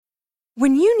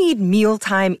When you need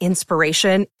mealtime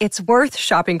inspiration, it's worth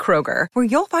shopping Kroger, where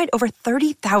you'll find over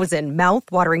 30,000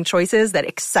 mouth-watering choices that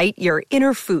excite your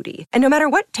inner foodie. And no matter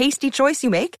what tasty choice you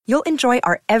make, you'll enjoy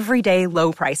our everyday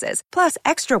low prices, plus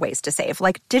extra ways to save,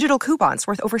 like digital coupons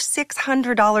worth over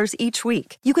 $600 each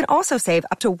week. You can also save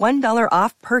up to $1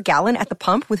 off per gallon at the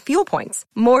pump with fuel points.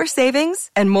 More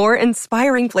savings and more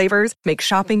inspiring flavors make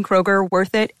shopping Kroger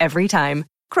worth it every time.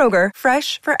 Kroger,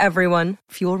 fresh for everyone.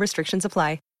 Fuel restrictions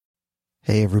apply.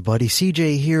 Hey everybody,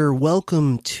 CJ here.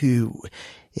 Welcome to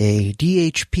a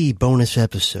DHP bonus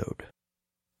episode.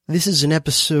 This is an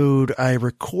episode I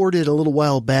recorded a little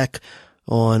while back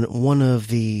on one of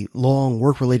the long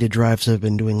work-related drives I've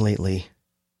been doing lately.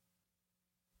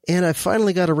 And I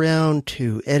finally got around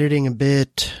to editing a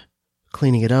bit,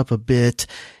 cleaning it up a bit,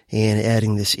 and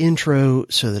adding this intro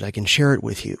so that I can share it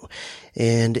with you.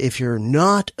 And if you're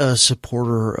not a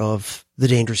supporter of the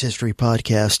Dangerous History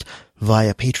podcast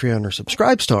via Patreon or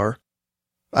Subscribestar,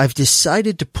 I've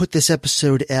decided to put this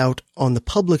episode out on the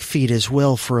public feed as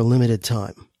well for a limited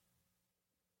time.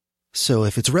 So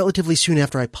if it's relatively soon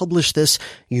after I publish this,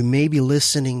 you may be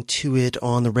listening to it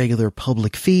on the regular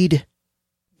public feed,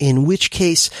 in which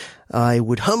case I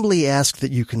would humbly ask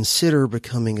that you consider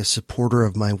becoming a supporter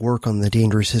of my work on the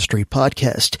Dangerous History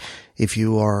podcast if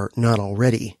you are not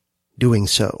already doing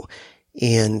so.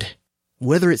 And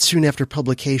whether it's soon after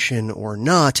publication or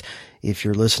not, if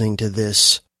you're listening to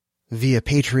this via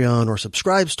Patreon or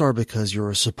Subscribestar because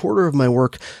you're a supporter of my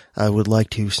work, I would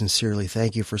like to sincerely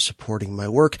thank you for supporting my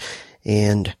work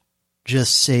and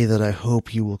just say that I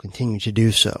hope you will continue to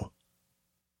do so.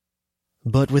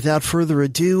 But without further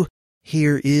ado,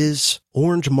 here is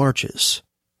Orange Marches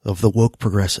of the Woke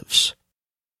Progressives.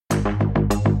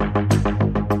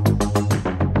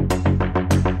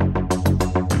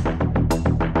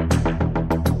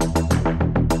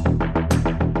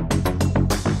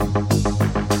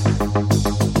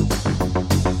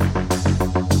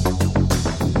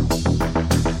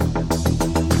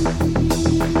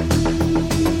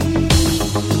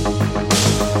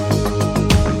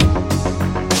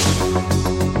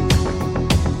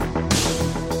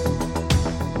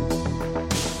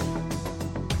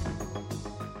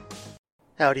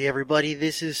 Howdy everybody,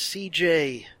 this is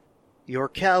CJ, your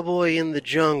cowboy in the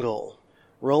jungle,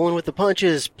 rolling with the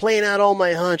punches, playing out all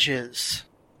my hunches,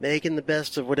 making the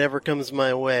best of whatever comes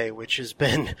my way, which has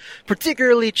been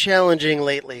particularly challenging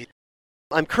lately.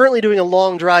 I'm currently doing a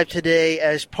long drive today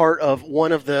as part of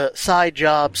one of the side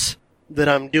jobs that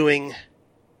I'm doing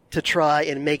to try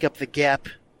and make up the gap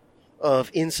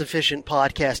of insufficient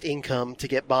podcast income to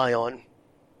get by on.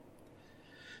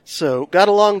 So, got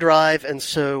a long drive, and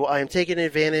so I am taking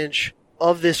advantage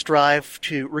of this drive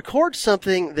to record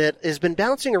something that has been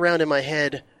bouncing around in my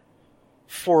head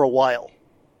for a while.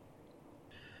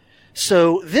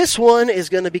 So, this one is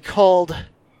going to be called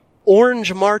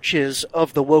Orange Marches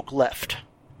of the Woke Left.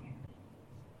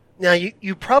 Now,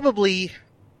 you probably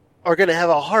are going to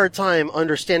have a hard time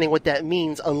understanding what that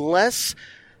means unless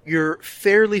you're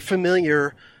fairly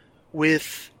familiar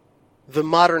with the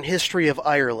modern history of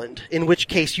Ireland, in which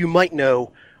case you might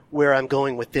know where I'm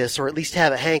going with this, or at least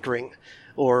have a hankering,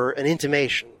 or an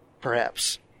intimation,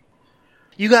 perhaps.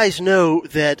 You guys know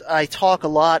that I talk a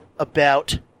lot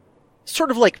about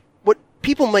sort of like what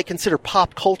people might consider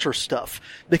pop culture stuff,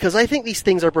 because I think these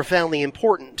things are profoundly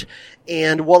important.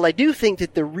 And while I do think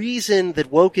that the reason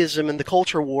that wokeism and the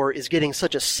culture war is getting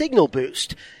such a signal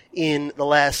boost in the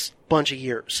last bunch of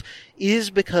years is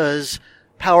because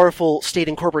powerful state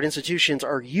and corporate institutions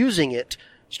are using it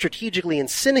strategically and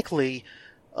cynically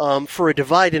for a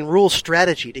divide and rule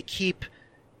strategy to keep,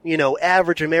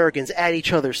 average Americans at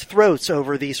each other's throats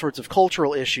over these sorts of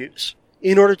cultural issues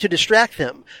in order to distract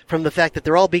them from the fact that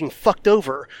they're all being fucked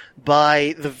over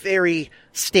by the very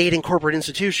state and corporate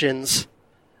institutions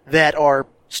that are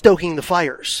stoking the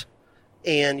fires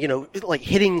and, like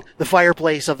hitting the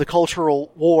fireplace of the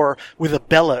cultural war with a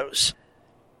bellows.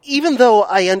 Even though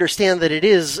I understand that it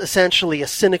is essentially a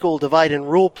cynical divide and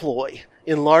rule ploy,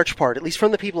 in large part, at least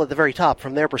from the people at the very top,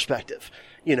 from their perspective,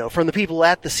 from the people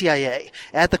at the CIA,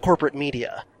 at the corporate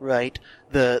media, right?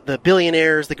 The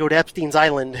billionaires that go to Epstein's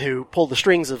Island who pull the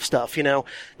strings of stuff,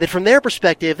 that from their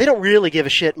perspective, they don't really give a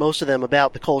shit, most of them,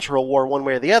 about the cultural war one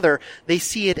way or the other. They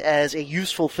see it as a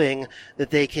useful thing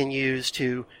that they can use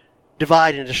to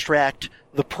divide and distract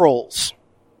the proles.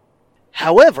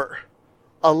 However,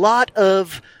 a lot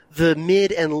of the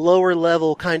mid and lower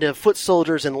level kind of foot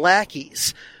soldiers and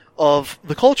lackeys of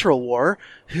the cultural war,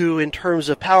 who in terms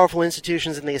of powerful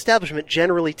institutions in the establishment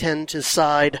generally tend to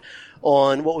side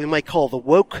on what we might call the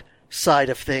woke side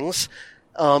of things,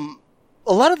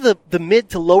 a lot of the mid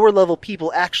to lower level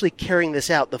people actually carrying this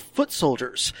out, the foot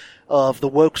soldiers of the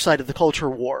woke side of the culture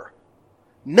war,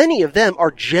 many of them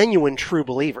are genuine true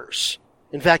believers.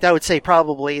 In fact, I would say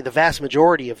probably the vast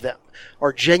majority of them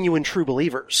are genuine true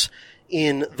believers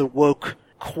in the woke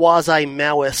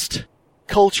quasi-Maoist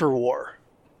culture war.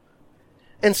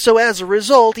 And so as a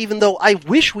result, even though I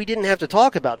wish we didn't have to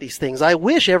talk about these things, I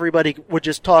wish everybody would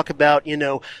just talk about,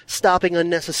 stopping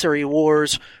unnecessary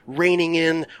wars, reining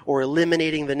in or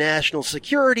eliminating the national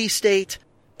security state,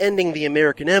 ending the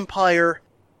American empire,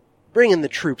 bringing the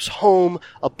troops home,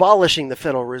 abolishing the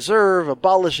Federal Reserve,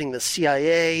 abolishing the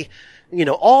CIA,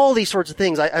 all these sorts of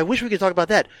things. I wish we could talk about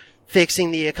that. Fixing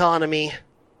the economy.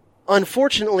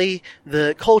 Unfortunately,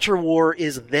 the culture war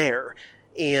is there.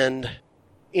 And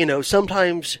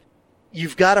sometimes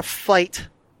you've got to fight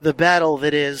the battle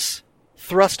that is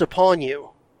thrust upon you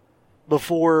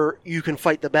before you can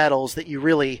fight the battles that you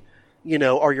really,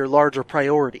 are your larger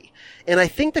priority. And I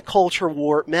think the culture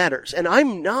war matters. And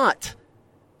I'm not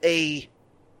a,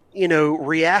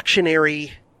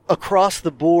 reactionary across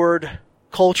the board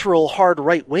cultural hard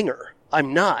right winger.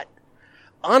 I'm not.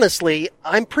 Honestly,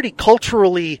 I'm pretty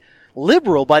culturally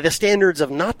liberal by the standards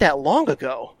of not that long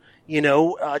ago.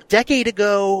 A decade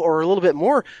ago or a little bit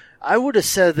more, I would have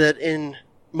said that in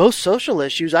most social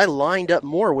issues, I lined up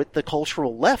more with the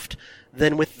cultural left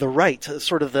than with the right,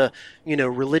 sort of the,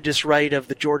 religious right of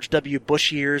the George W.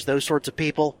 Bush years, those sorts of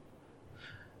people,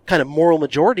 kind of moral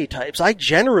majority types. I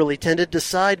generally tended to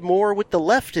side more with the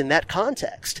left in that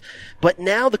context. But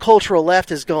now the cultural left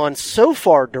has gone so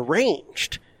far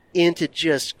deranged into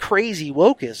just crazy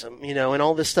wokeism, and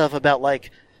all this stuff about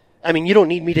you don't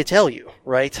need me to tell you,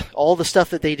 right? All the stuff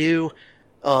that they do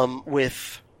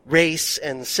with race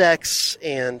and sex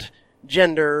and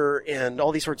gender and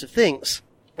all these sorts of things.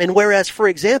 And whereas, for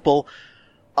example,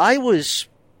 I was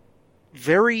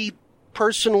very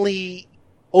personally,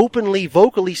 openly,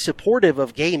 vocally supportive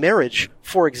of gay marriage,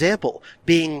 for example,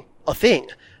 being a thing,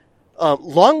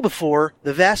 long before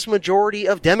the vast majority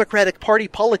of Democratic Party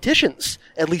politicians,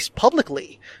 at least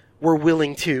publicly, were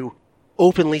willing to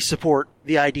openly support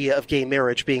the idea of gay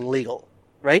marriage being legal,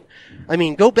 right?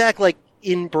 Go back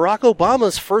in Barack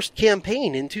Obama's first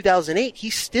campaign in 2008, he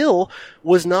still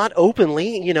was not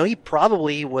openly, he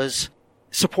probably was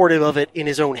supportive of it in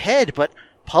his own head, but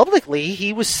publicly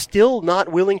he was still not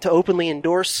willing to openly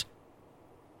endorse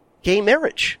gay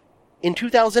marriage in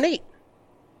 2008.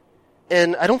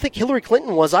 And I don't think Hillary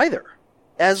Clinton was either.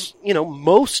 As,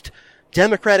 most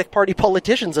Democratic Party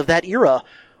politicians of that era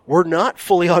were not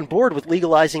fully on board with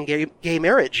legalizing gay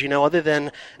marriage, other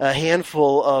than a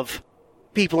handful of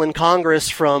people in Congress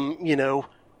from,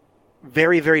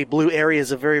 very, very blue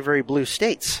areas of very, very blue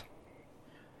states.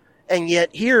 And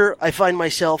yet here I find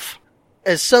myself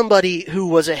as somebody who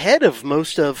was ahead of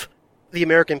most of the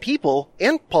American people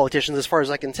and politicians, as far as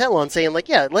I can tell, on saying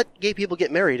let gay people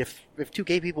get married. If two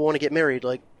gay people want to get married,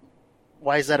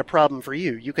 why is that a problem for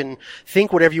you? You can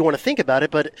think whatever you want to think about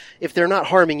it, but if they're not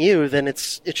harming you, then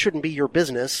it shouldn't be your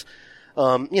business.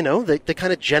 The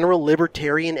kind of general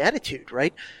libertarian attitude,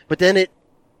 right? But then it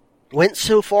went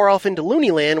so far off into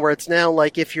loony land where it's now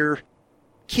if your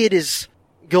kid is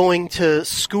going to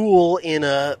school in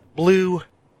a blue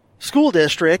school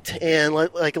district and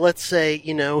let's say,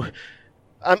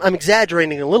 I'm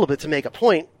exaggerating a little bit to make a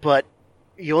point, but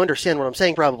you'll understand what I'm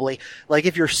saying probably.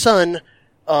 If your son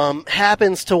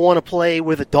happens to want to play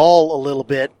with a doll a little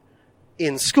bit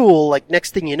in school,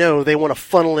 next thing you know, they want to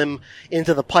funnel him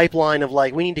into the pipeline of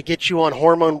we need to get you on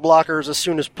hormone blockers as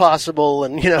soon as possible.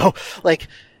 And,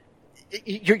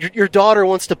 your daughter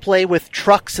wants to play with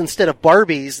trucks instead of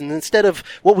Barbies, and instead of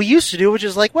what we used to do, which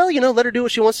is let her do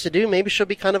what she wants to do. Maybe she'll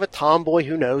be kind of a tomboy,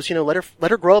 who knows,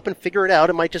 let her grow up and figure it out.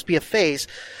 It might just be a phase.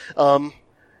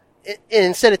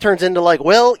 Instead, it turns into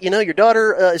your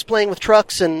daughter is playing with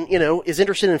trucks and, is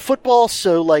interested in football.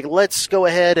 So let's go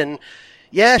ahead and,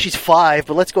 she's 5,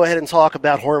 but let's go ahead and talk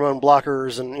about hormone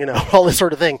blockers and, all this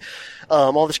sort of thing.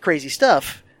 All this crazy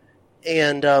stuff.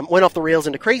 And, went off the rails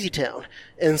into Crazy Town.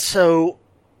 And so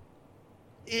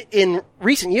in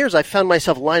recent years, I've found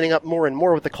myself lining up more and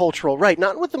more with the cultural right,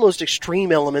 not with the most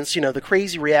extreme elements, the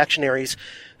crazy reactionaries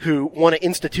who want to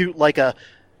institute a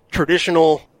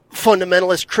traditional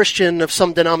fundamentalist Christian of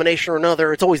some denomination or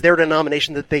another. It's always their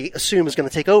denomination that they assume is going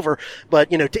to take over.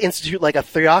 But, to institute a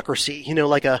theocracy,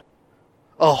 a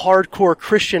hardcore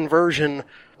Christian version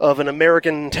of an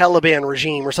American Taliban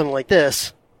regime or something like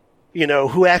this,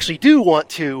 who actually do want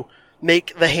to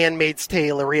make The Handmaid's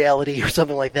Tale a reality or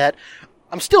something like that.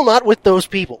 I'm still not with those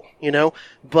people,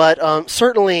 but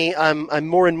certainly I'm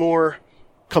more and more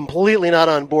completely not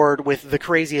on board with the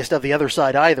craziest of the other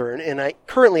side either. And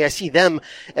I see them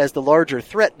as the larger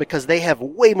threat because they have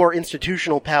way more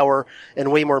institutional power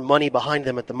and way more money behind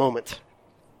them at the moment.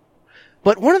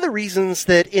 But one of the reasons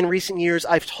that in recent years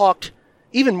I've talked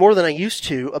even more than I used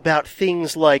to about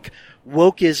things like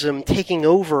wokeism taking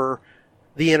over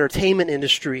the entertainment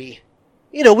industry,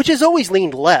 which has always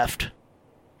leaned left.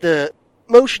 The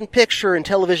motion picture and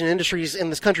television industries in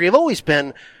this country have always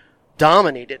been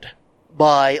dominated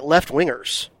by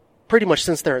left-wingers, pretty much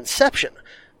since their inception.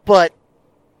 But,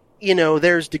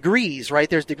 there's degrees, right?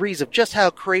 There's degrees of just how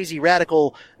crazy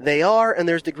radical they are, and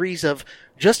there's degrees of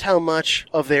just how much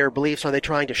of their beliefs are they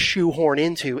trying to shoehorn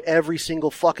into every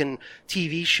single fucking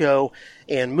TV show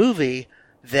and movie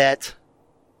that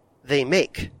they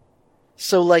make.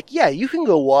 So, you can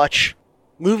go watch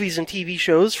movies and TV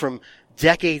shows from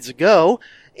decades ago,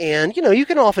 and, you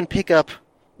can often pick up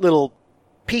little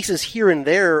pieces here and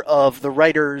there of the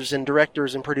writers and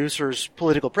directors and producers'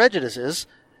 political prejudices,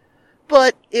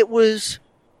 but it was,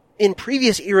 in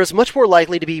previous eras, much more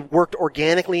likely to be worked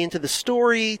organically into the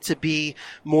story, to be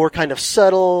more kind of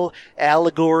subtle,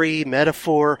 allegory,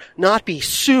 metaphor, not be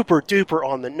super duper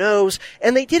on the nose,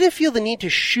 and they didn't feel the need to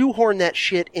shoehorn that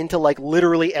shit into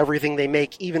literally everything they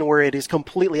make, even where it is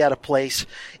completely out of place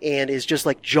and is just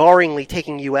jarringly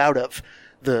taking you out of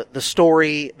the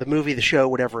story, the movie, the show,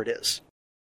 whatever it is.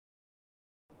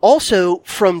 Also,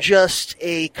 from just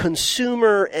a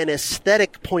consumer and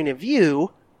aesthetic point of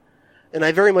view, and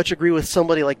I very much agree with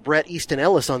somebody like Bret Easton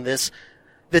Ellis on this,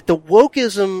 that the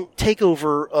wokeism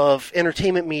takeover of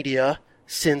entertainment media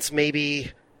since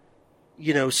maybe,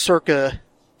 circa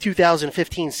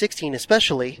 2015-16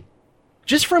 especially,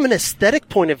 just from an aesthetic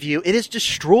point of view, it has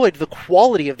destroyed the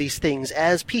quality of these things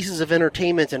as pieces of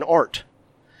entertainment and art.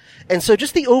 And so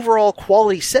just the overall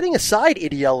quality, setting aside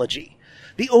ideology,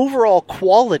 the overall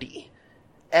quality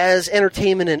as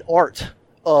entertainment and art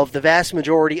of the vast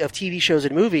majority of TV shows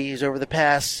and movies over the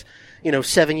past,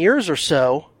 7 years or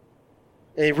so,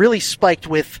 and it really spiked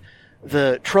with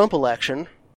the Trump election.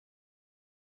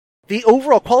 The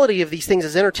overall quality of these things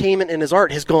as entertainment and as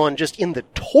art has gone just in the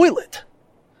toilet.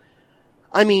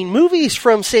 I mean, movies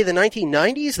from, say, the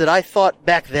 1990s that I thought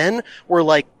back then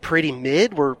were, pretty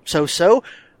mid, were so-so.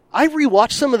 I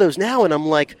rewatch some of those now and I'm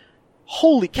like,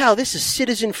 holy cow, this is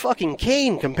Citizen fucking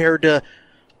Kane compared to,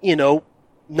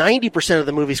 90% of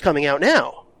the movies coming out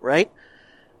now, right?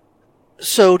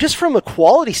 So just from a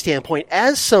quality standpoint,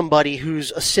 as somebody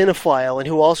who's a cinephile and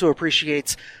who also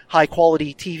appreciates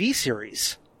high-quality TV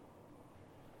series,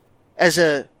 as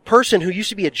a person who used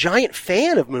to be a giant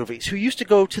fan of movies, who used to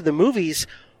go to the movies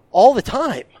all the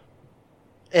time,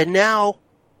 and now,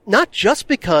 not just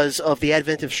because of the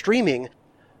advent of streaming,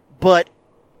 but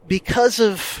because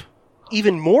of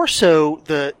even more so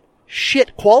the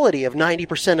shit quality of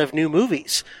 90% of new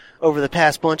movies over the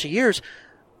past bunch of years,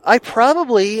 I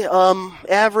probably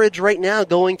average right now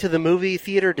going to the movie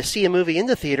theater to see a movie in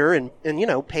the theater and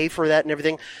pay for that and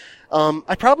everything.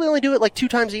 I probably only do it 2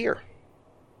 times a year.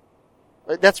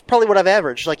 That's probably what I've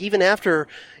averaged. Even after,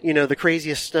 the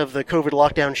craziest of the COVID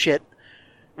lockdown shit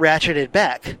ratcheted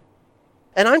back.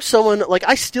 And I'm someone,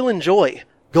 I still enjoy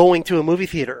going to a movie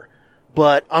theater,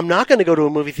 but I'm not going to go to a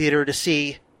movie theater to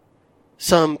see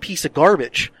some piece of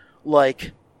garbage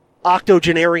like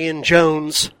Octogenarian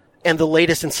Jones and the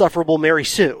latest insufferable Mary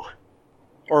Sue,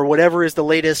 or whatever is the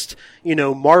latest,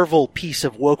 Marvel piece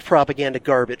of woke propaganda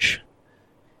garbage.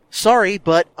 Sorry,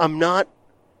 but I'm not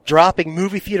dropping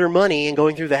movie theater money and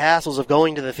going through the hassles of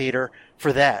going to the theater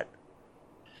for that.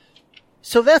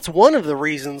 So that's one of the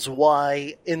reasons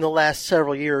why in the last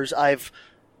several years I've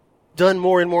done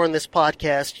more and more on this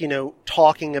podcast,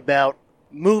 talking about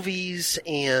movies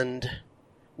and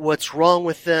what's wrong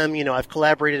with them. I've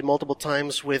collaborated multiple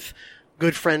times with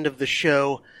good friend of the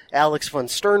show, Alex von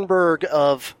Sternberg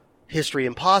of History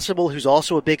Impossible, who's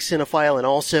also a big cinephile and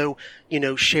also,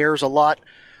 shares a lot,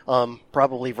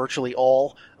 probably virtually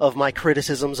all, of my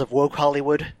criticisms of woke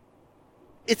Hollywood.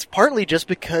 It's partly just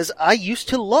because I used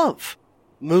to love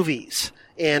movies.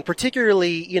 And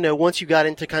particularly, once you got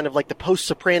into kind of the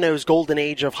post-Sopranos golden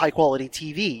age of high-quality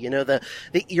TV,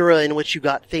 the era in which you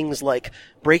got things like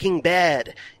Breaking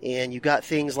Bad, and you got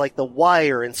things like The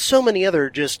Wire, and so many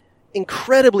other just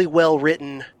incredibly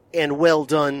well-written and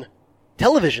well-done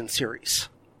television series.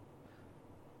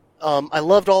 I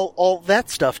loved all that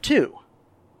stuff, too.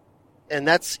 And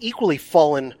that's equally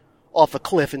fallen off a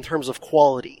cliff in terms of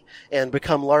quality, and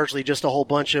become largely just a whole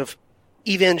bunch of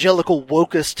evangelical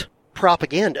wokist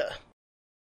propaganda.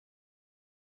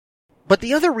 But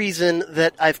the other reason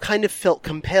that I've kind of felt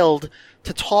compelled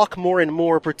to talk more and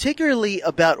more, particularly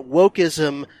about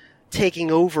wokeism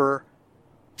taking over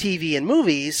TV and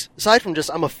movies, aside from just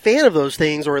I'm a fan of those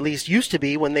things, or at least used to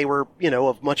be when they were,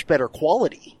 of much better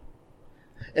quality.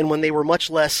 And when they were much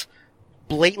less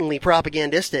blatantly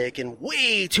propagandistic and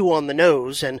way too on the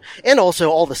nose, and also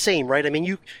all the same, right? I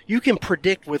mean, you can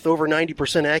predict with over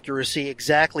 90% accuracy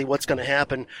exactly what's going to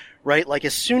happen, right? Like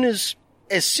as soon as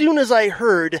I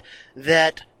heard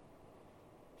that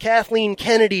Kathleen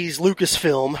Kennedy's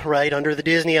Lucasfilm, right, under the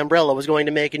Disney umbrella, was going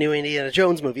to make a new Indiana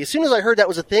Jones movie. As soon as I heard that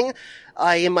was a thing,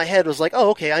 I, in my head, was like, oh,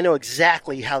 okay, I know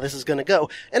exactly how this is going to go.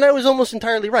 And I was almost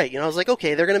entirely right. I was like,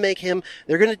 okay, they're going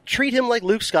to treat him like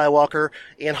Luke Skywalker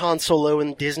and Han Solo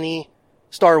in Disney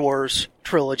Star Wars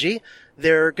trilogy.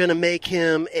 They're going to make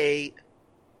him a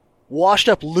washed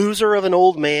up loser of an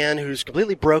old man who's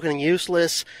completely broken and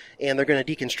useless, and they're going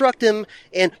to deconstruct him.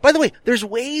 And by the way, there's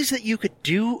ways that you could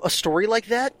do a story like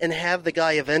that and have the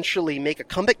guy eventually make a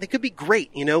comeback that could be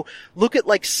great. Look at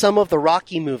like some of the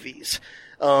Rocky movies,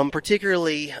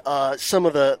 particularly some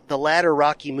of the latter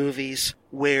Rocky movies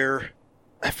where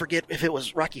I forget if it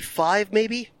was Rocky 5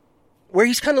 maybe, where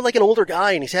he's kind of like an older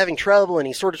guy and he's having trouble and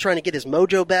he's sort of trying to get his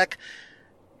mojo back.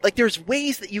 Like there's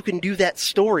ways that you can do that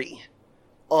story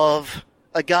of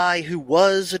a guy who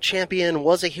was a champion,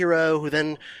 was a hero, who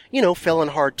then, fell in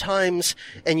hard times,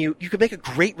 and you could make a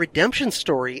great redemption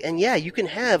story. And yeah, you can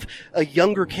have a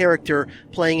younger character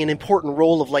playing an important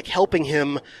role of like helping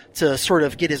him to sort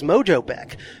of get his mojo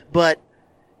back. But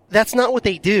that's not what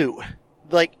they do.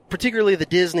 Like, particularly the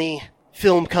Disney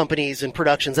film companies and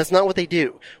productions, that's not what they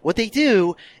do. What they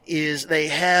do is they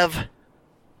have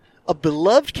a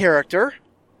beloved character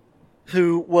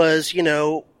who was,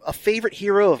 a favorite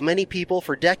hero of many people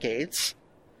for decades,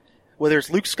 whether it's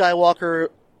Luke Skywalker,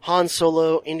 Han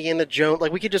Solo, Indiana Jones,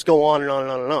 like we could just go on and on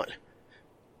and on and on.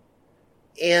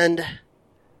 And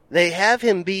they have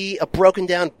him be a broken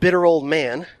down, bitter old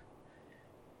man,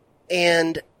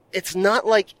 and it's not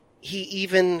like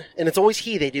and it's always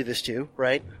he they do this to,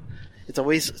 right? It's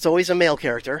always a male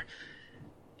character.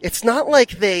 It's not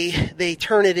like they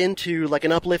turn it into like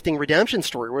an uplifting redemption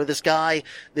story where this guy,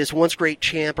 this once great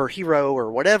champ or hero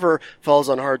or whatever, falls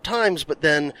on hard times, but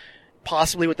then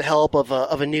possibly with the help of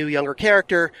a new younger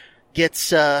character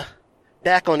gets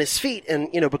back on his feet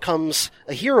and becomes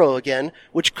a hero again,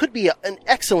 which could be an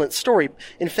excellent story.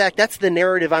 In fact, that's the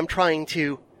narrative I'm trying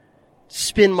to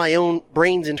spin my own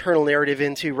brain's internal narrative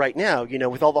into right now.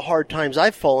 With all the hard times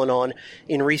I've fallen on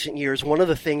in recent years, one of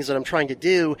the things that I'm trying to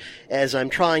do as I'm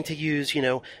trying to use,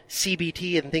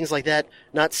 CBT and things like that,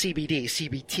 not CBD,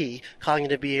 CBT,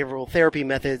 cognitive behavioral therapy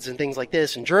methods and things like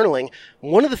this, and journaling,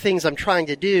 one of the things I'm trying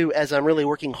to do as I'm really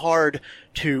working hard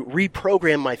to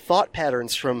reprogram my thought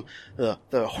patterns from the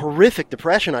horrific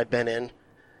depression I've been in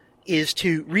is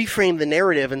to reframe the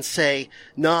narrative and say,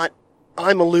 not,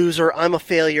 I'm a loser, I'm a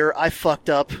failure, I fucked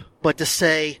up, but to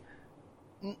say,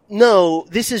 no,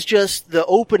 this is just the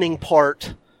opening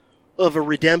part of a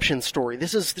redemption story.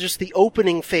 This is just the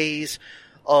opening phase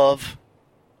of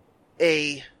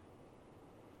a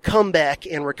comeback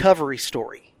and recovery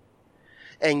story.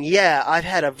 And yeah, I've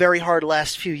had a very hard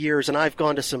last few years and I've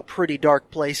gone to some pretty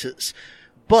dark places,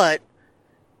 but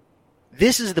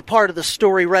this is the part of the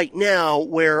story right now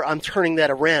where I'm turning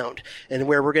that around and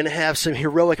where we're going to have some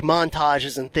heroic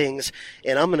montages and things,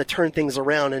 and I'm going to turn things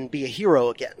around and be a hero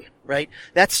again, right?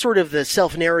 That's sort of the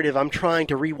self-narrative I'm trying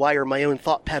to rewire my own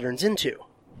thought patterns into.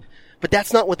 But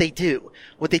that's not what they do.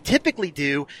 What they typically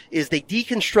do is they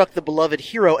deconstruct the beloved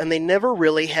hero and they never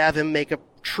really have him make a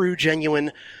true,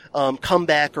 genuine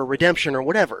comeback or redemption or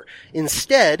whatever.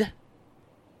 Instead,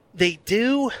 they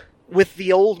do with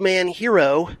the old man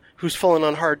hero who's fallen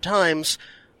on hard times,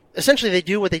 essentially they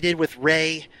do what they did with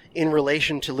Rey in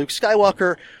relation to Luke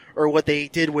Skywalker, or what they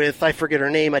did with, I forget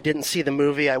her name, I didn't see the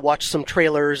movie, I watched some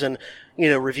trailers and,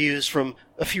 reviews from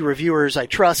a few reviewers I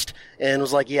trust, and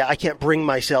was like, yeah, I can't bring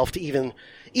myself to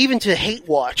even to hate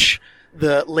watch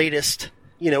the latest,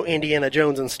 Indiana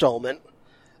Jones installment.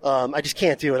 I just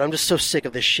can't do it, I'm just so sick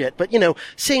of this shit. But,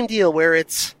 same deal where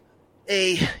it's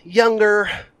a younger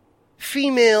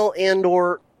female and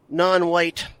or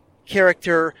non-white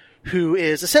character who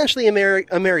is essentially a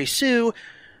Mary Sue,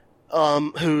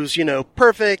 who's,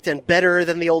 perfect and better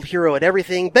than the old hero at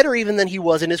everything, better even than he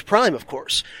was in his prime, of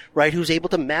course, right? Who's able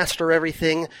to master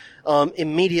everything,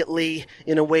 immediately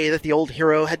in a way that the old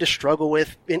hero had to struggle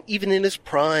with, even in his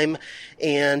prime.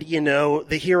 And,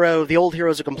 the old hero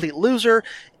is a complete loser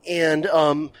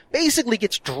and, basically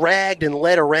gets dragged and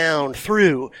led around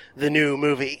through the new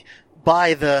movie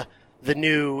by the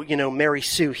new, Mary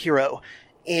Sue hero.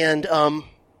 And,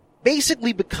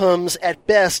 basically becomes, at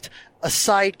best, a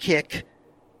sidekick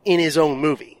in his own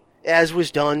movie, as was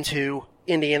done to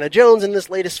Indiana Jones in this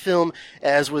latest film,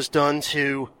 as was done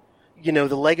to,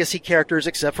 the legacy characters,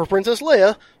 except for Princess Leia,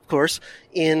 of course,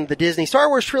 in the Disney Star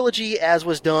Wars trilogy, as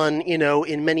was done,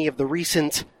 in many of the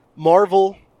recent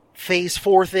Marvel Phase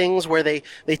 4 things, where they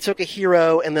took a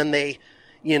hero and then they,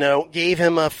 gave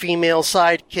him a female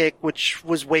sidekick, which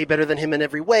was way better than him in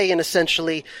every way, and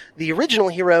essentially the original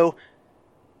hero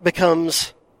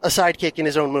becomes a sidekick in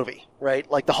his own movie, right?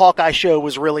 Like the Hawkeye show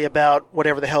was really about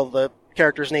whatever the hell the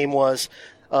character's name was,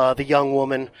 the young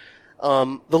woman.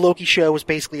 The Loki show was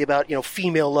basically about,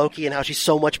 female Loki and how she's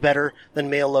so much better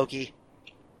than male Loki.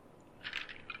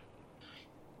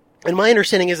 And my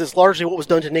understanding is it's largely what was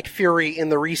done to Nick Fury in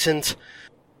the recent,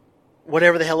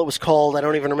 whatever the hell it was called, I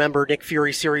don't even remember, Nick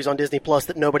Fury series on Disney Plus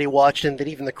that nobody watched and that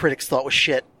even the critics thought was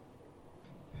shit.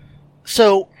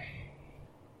 So,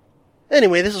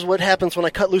 anyway, this is what happens when I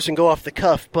cut loose and go off the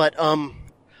cuff, but,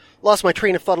 lost my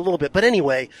train of thought a little bit. But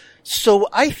anyway, so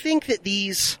I think that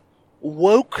these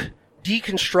woke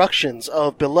deconstructions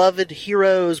of beloved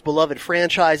heroes, beloved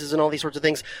franchises, and all these sorts of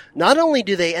things, not only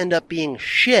do they end up being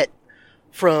shit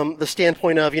from the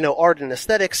standpoint of, art and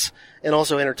aesthetics and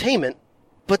also entertainment,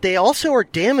 but they also are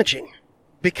damaging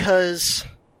because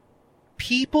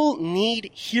people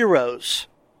need heroes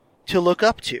to look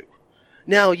up to.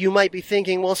 Now, you might be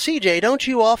thinking, well, CJ, don't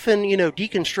you often,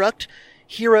 deconstruct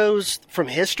heroes from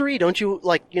history? Don't you,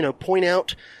 point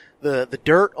out the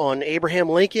dirt on Abraham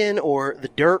Lincoln or the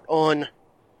dirt on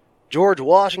George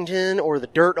Washington or the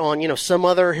dirt on, some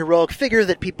other heroic figure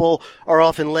that people are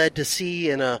often led to see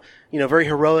in a, very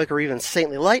heroic or even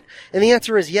saintly light? And the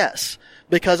answer is yes,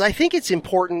 because I think it's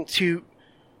important to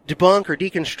debunk or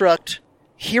deconstruct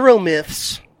hero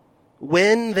myths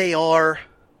when they are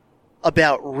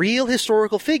about real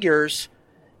historical figures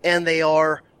and they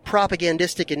are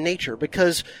propagandistic in nature.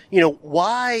 Because,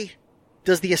 why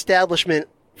does the establishment,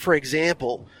 for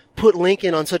example, put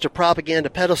Lincoln on such a propaganda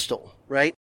pedestal,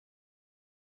 right?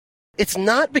 It's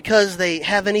not because they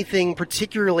have anything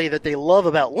particularly that they love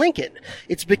about Lincoln.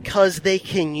 It's because they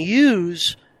can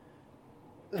use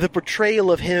the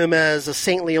portrayal of him as a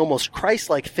saintly, almost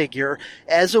Christ-like figure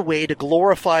as a way to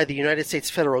glorify the United States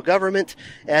federal government,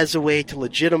 as a way to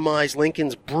legitimize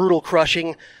Lincoln's brutal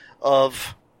crushing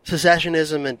of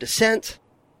secessionism and dissent,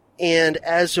 and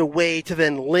as a way to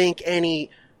then link any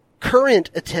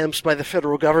current attempts by the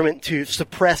federal government to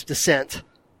suppress dissent,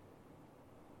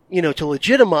 to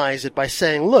legitimize it by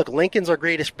saying, look, Lincoln's our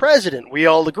greatest president. We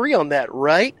all agree on that,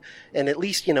 right? And at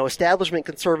least, establishment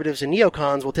conservatives and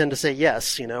neocons will tend to say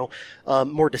yes,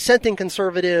 more dissenting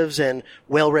conservatives and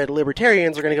well-read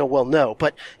libertarians are going to go, well, no.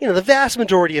 But, the vast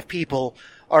majority of people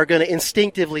are going to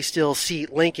instinctively still see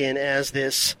Lincoln as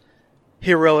this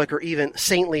heroic or even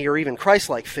saintly or even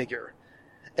Christ-like figure.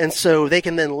 And so they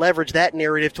can then leverage that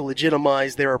narrative to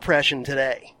legitimize their oppression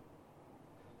today,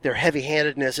 their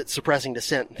heavy-handedness at suppressing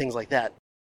dissent and things like that.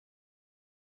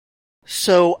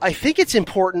 So I think it's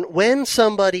important when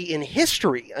somebody in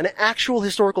history, an actual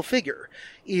historical figure,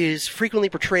 is frequently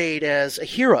portrayed as a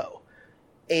hero,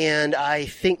 and I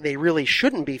think they really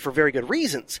shouldn't be for very good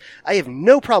reasons. I have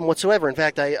no problem whatsoever. In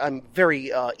fact, I'm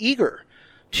very eager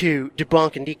to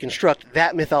debunk and deconstruct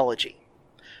that mythology.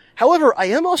 However, I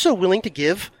am also willing to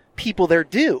give people their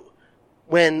due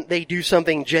when they do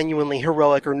something genuinely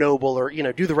heroic or noble or,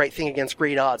 do the right thing against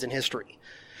great odds in history.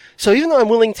 So even though I'm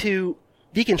willing to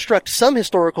deconstruct some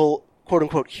historical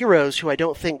quote-unquote heroes who I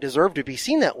don't think deserve to be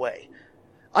seen that way,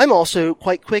 I'm also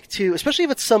quite quick to, especially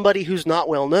if it's somebody who's not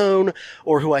well known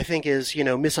or who I think is,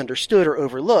 misunderstood or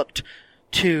overlooked,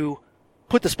 to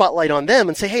put the spotlight on them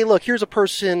and say, hey, look, here's a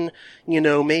person,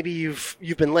 maybe you've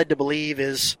been led to believe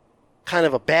is kind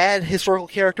of a bad historical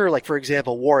character, like, for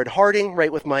example, Warren Harding,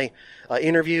 right, with my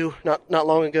interview not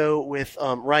long ago with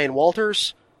Ryan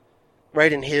Walters,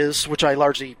 right, in his, which I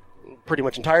largely pretty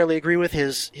much entirely agree with,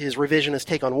 his revisionist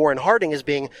take on Warren Harding as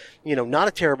being, not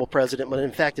a terrible president, but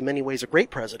in fact in many ways a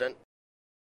great president,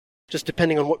 just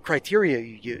depending on what criteria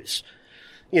you use.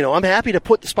 I'm happy to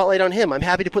put the spotlight on him. I'm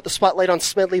happy to put the spotlight on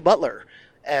Smedley Butler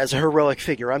as a heroic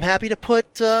figure. I'm happy to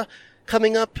put,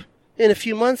 coming up in a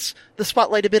few months, the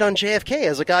spotlight a bit on JFK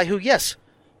as a guy who, yes,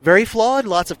 very flawed,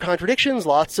 lots of contradictions,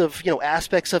 lots of,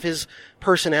 aspects of his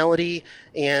personality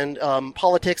and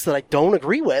politics that I don't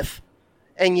agree with,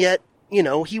 and yet,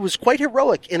 he was quite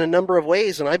heroic in a number of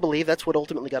ways, and I believe that's what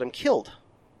ultimately got him killed.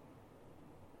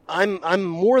 I'm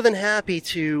more than happy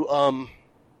to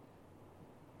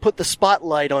put the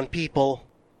spotlight on people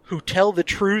who tell the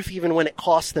truth even when it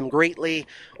costs them greatly,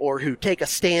 or who take a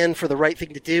stand for the right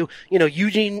thing to do.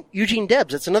 Eugene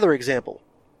Debs, that's another example.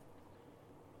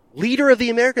 Leader of the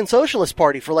American Socialist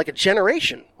Party for like a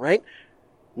generation, right?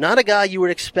 Not a guy you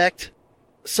would expect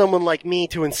someone like me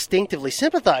to instinctively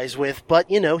sympathize with, but,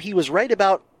 he was right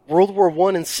about World War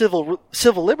I and civil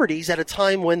liberties at a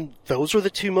time when those were the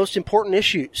two most important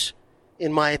issues,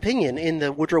 in my opinion, in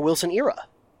the Woodrow Wilson era.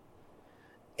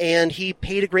 And he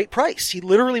paid a great price. He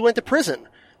literally went to prison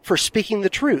for speaking the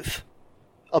truth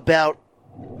about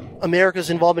America's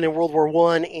involvement in World War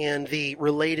I and the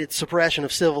related suppression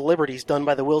of civil liberties done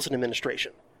by the Wilson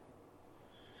administration.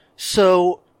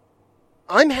 So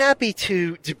I'm happy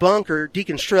to debunk or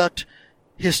deconstruct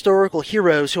historical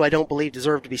heroes who I don't believe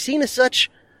deserve to be seen as such,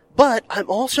 but I'm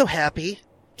also happy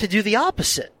to do the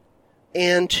opposite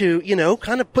and to,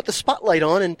 kind of put the spotlight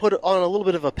on and put on a little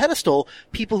bit of a pedestal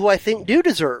people who I think do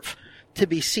deserve to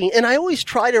be seen. And I always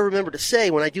try to remember to say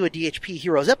when I do a DHP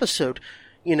Heroes episode,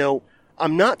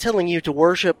 I'm not telling you to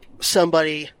worship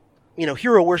somebody,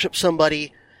 hero worship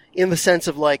somebody in the sense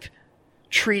of like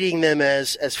treating them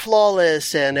as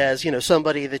flawless and as,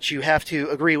 somebody that you have to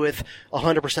agree with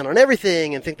 100% on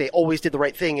everything and think they always did the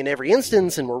right thing in every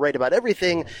instance and were right about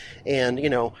everything. And,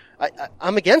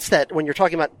 I'm against that when you're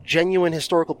talking about genuine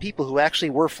historical people who actually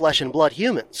were flesh and blood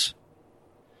humans.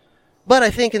 But I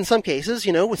think in some cases,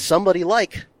 with somebody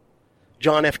like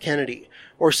John F. Kennedy,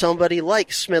 or somebody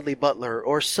like Smedley Butler,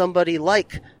 or somebody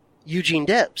like Eugene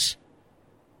Debs,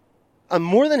 I'm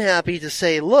more than happy to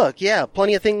say, look, yeah,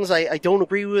 plenty of things I don't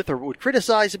agree with or would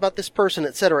criticize about this person,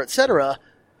 etc., etc.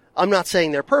 I'm not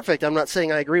saying they're perfect. I'm not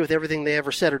saying I agree with everything they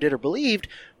ever said or did or believed,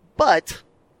 but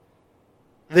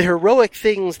the heroic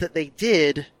things that they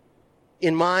did,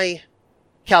 in my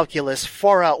calculus,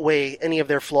 far outweigh any of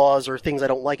their flaws or things I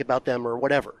don't like about them or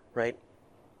whatever, right?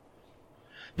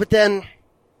 But then,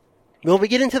 when we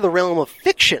get into the realm of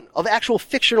fiction, of actual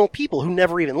fictional people who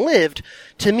never even lived,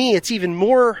 to me it's even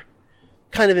more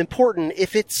kind of important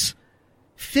if it's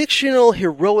fictional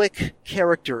heroic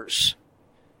characters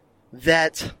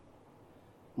that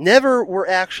never were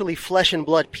actually flesh and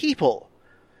blood people,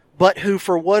 but who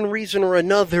for one reason or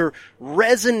another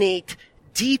resonate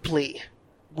deeply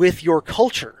with your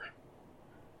culture.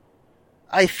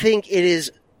 I think it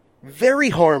is very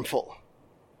harmful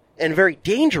and very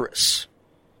dangerous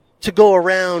to go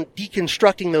around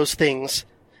deconstructing those things,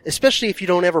 especially if you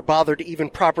don't ever bother to even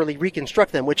properly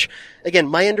reconstruct them, which, again,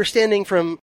 my understanding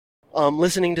from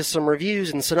listening to some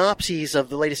reviews and synopses of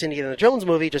the latest Indiana Jones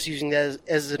movie, just using that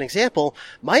as an example,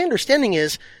 my understanding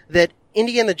is that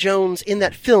Indiana Jones in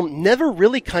that film never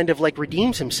really kind of like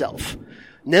redeems himself.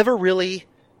 Never really,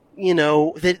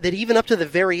 that even up to the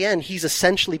very end, he's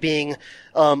essentially being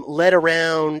led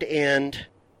around and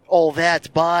all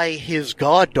that by his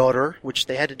goddaughter, which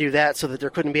they had to do that so that there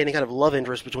couldn't be any kind of love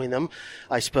interest between them,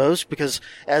 I suppose, because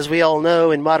as we all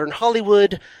know, in modern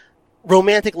Hollywood,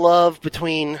 romantic love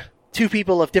between two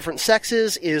people of different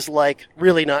sexes is like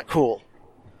really not cool,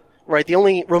 right? The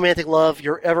only romantic love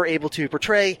you're ever able to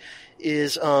portray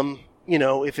is,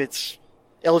 if it's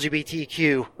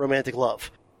LGBTQ romantic love.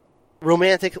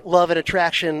 Romantic love and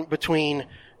attraction between,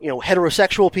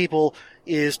 heterosexual people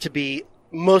is to be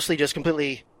mostly just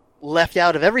completely left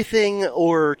out of everything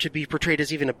or to be portrayed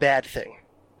as even a bad thing.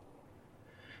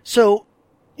 So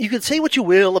you could say what you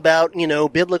will about,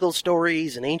 biblical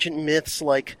stories and ancient myths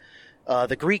like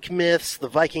the Greek myths, the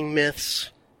Viking myths,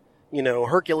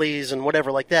 Hercules and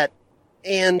whatever like that.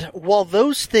 And while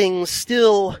those things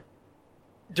still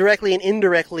directly and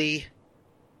indirectly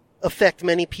affect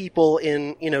many people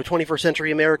in, 21st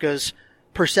century America's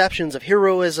perceptions of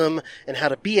heroism and how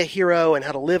to be a hero and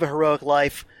how to live a heroic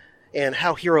life and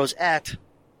how heroes act,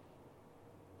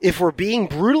 if we're being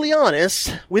brutally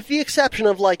honest, with the exception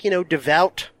of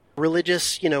devout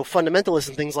religious, fundamentalists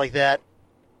and things like that,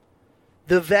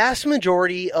 the vast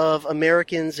majority of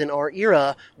Americans in our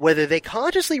era, whether they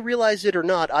consciously realize it or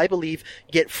not, I believe,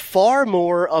 get far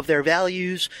more of their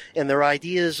values and their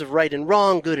ideas of right and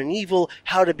wrong, good and evil,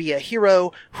 how to be a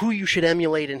hero, who you should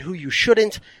emulate and who you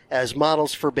shouldn't, as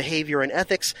models for behavior and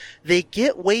ethics. They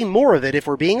get way more of it, if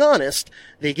we're being honest.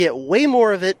 They get way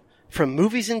more of it from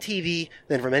movies and TV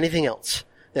than from anything else.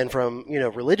 Than from,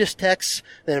 religious texts,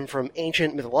 than from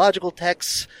ancient mythological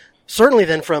texts, certainly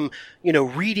than from,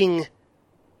 reading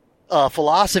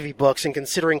philosophy books and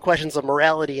considering questions of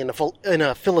morality in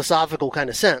a philosophical kind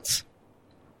of sense.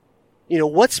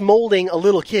 What's molding a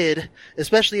little kid,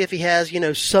 especially if he has,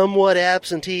 somewhat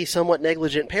absentee, somewhat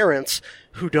negligent parents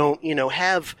who don't,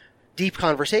 have deep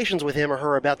conversations with him or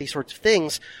her about these sorts of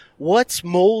things? What's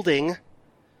molding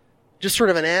just sort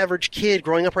of an average kid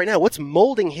growing up right now? What's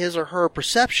molding his or her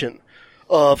perception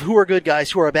of who are good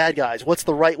guys, who are bad guys? What's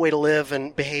the right way to live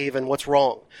and behave and what's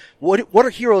wrong? What are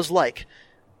heroes like?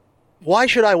 Why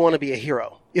should I want to be a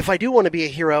hero? if I do want to be a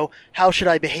hero, how should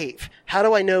I behave? How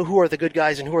do I know who are the good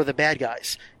guys and who are the bad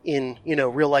guys in,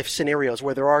 real life scenarios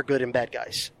where there are good and bad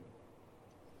guys?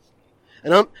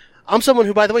 And I'm someone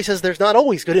who, by the way, says there's not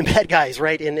always good and bad guys,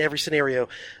 right, in every scenario.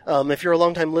 If you're a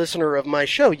longtime listener of my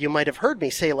show, you might have heard me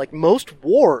say, like, most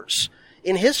wars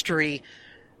in history,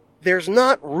 there's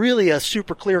not really a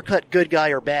super clear-cut good guy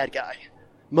or bad guy.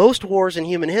 Most wars in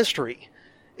human history,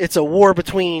 it's a war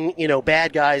between,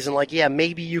 bad guys, and like, yeah,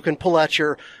 maybe you can pull out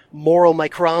your moral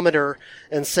micrometer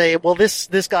and say, well, this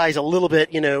guy's a little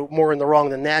bit, more in the wrong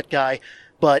than that guy,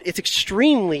 but it's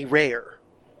extremely rare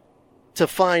to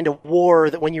find a war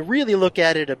that when you really look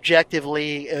at it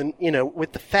objectively and,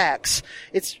 with the facts,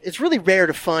 it's really rare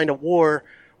to find a war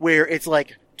where it's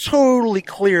like totally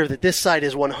clear that this side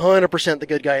is 100% the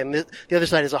good guy and the other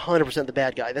side is 100% the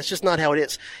bad guy. That's just not how it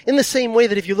is. In the same way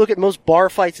that if you look at most bar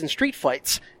fights and street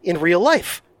fights in real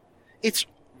life, it's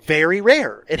very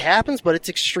rare. It happens, but it's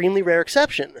extremely rare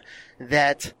exception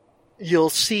that you'll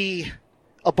see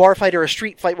a bar fight or a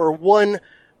street fight where one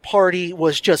party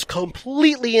was just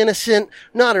completely innocent,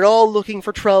 not at all looking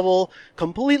for trouble,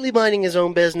 completely minding his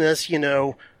own business,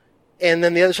 and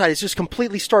then the other side is just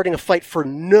completely starting a fight for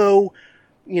no,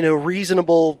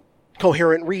 reasonable,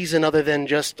 coherent reason other than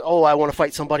just, I want to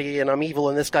fight somebody and I'm evil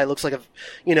and this guy looks like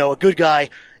a good guy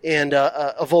and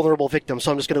a vulnerable victim,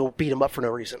 so I'm just going to beat him up for no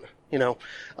reason,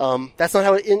 That's not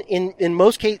how it, in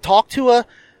most cases, talk to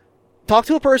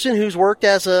a person who's worked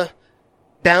as a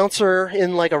bouncer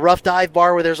in like a rough dive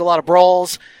bar where there's a lot of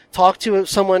brawls. Talk to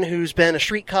someone who's been a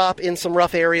street cop in some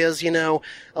rough areas, and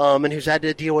who's had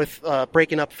to deal with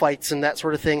breaking up fights and that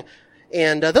sort of thing.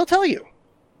 And they'll tell you,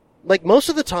 like, most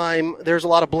of the time, there's a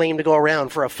lot of blame to go around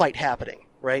for a fight happening,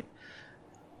 right?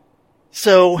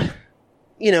 So,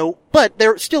 but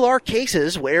there still are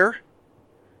cases where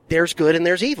there's good and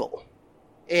there's evil.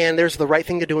 And there's the right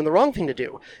thing to do and the wrong thing to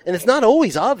do. And it's not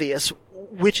always obvious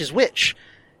which is which.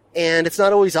 And it's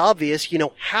not always obvious,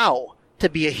 how to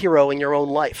be a hero in your own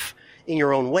life, in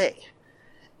your own way.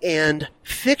 And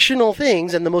fictional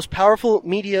things and the most powerful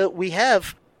media we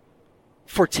have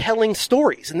for telling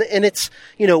stories. And it's,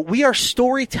 we are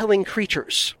storytelling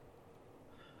creatures.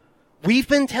 We've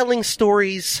been telling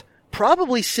stories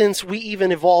probably since we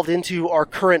even evolved into our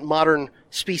current modern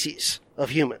species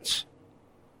of humans.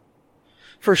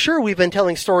 For sure, we've been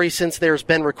telling stories since there's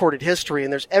been recorded history,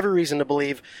 and there's every reason to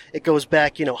believe it goes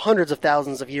back, hundreds of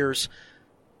thousands of years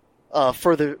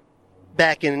further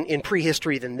back in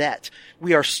prehistory than that.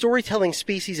 We are storytelling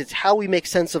species. It's how we make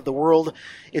sense of the world.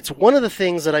 It's one of the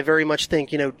things that I very much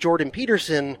think, Jordan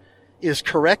Peterson is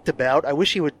correct about. I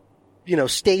wish he would,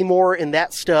 stay more in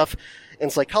that stuff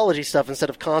and psychology stuff instead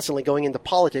of constantly going into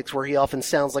politics where he often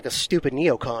sounds like a stupid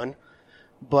neocon.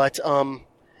 But,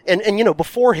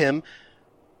 before him,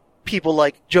 people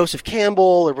like Joseph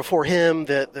Campbell, or before him,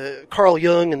 the Carl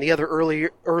Jung and the other early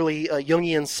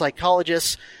Jungian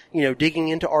psychologists, digging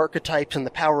into archetypes and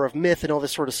the power of myth and all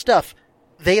this sort of stuff,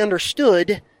 they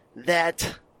understood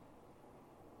that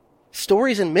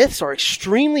stories and myths are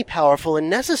extremely powerful and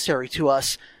necessary to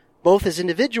us, both as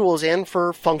individuals and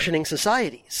for functioning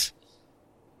societies.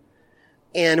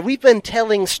 And we've been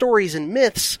telling stories and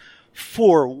myths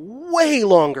for way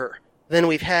longer than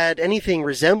we've had anything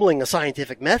resembling a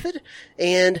scientific method,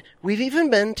 and we've even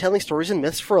been telling stories and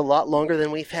myths for a lot longer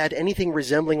than we've had anything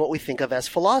resembling what we think of as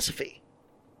philosophy.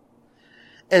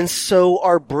 And so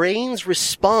our brains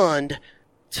respond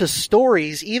to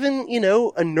stories, even,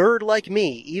 a nerd like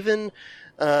me, even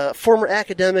a former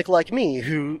academic like me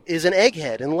who is an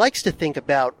egghead and likes to think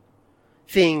about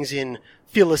things in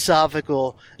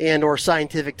philosophical and or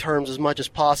scientific terms as much as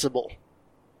possible.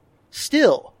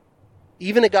 Still,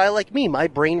 even a guy like me, my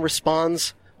brain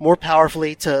responds more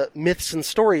powerfully to myths and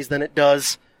stories than it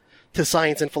does to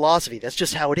science and philosophy. That's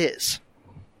just how it is.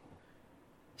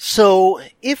 So,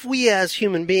 if we as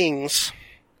human beings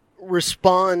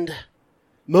respond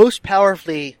most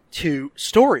powerfully to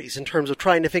stories in terms of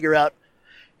trying to figure out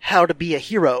how to be a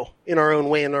hero in our own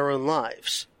way in our own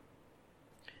lives,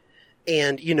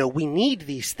 and, we need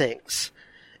these things.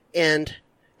 And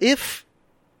if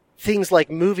things like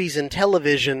movies and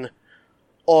television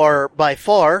are by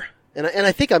far, and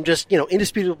I think I'm just,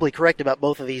 indisputably correct about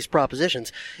both of these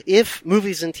propositions, if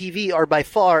movies and TV are by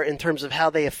far, in terms of how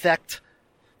they affect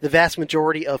the vast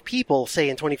majority of people, say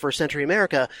in 21st century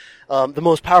America, the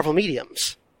most powerful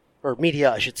mediums, or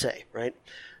media, I should say, right?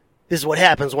 This is what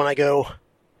happens when I go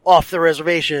off the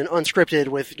reservation, unscripted,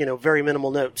 with, very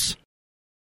minimal notes.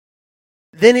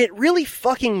 Then it really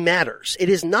fucking matters. It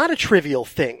is not a trivial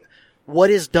thing what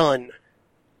is done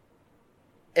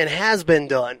and has been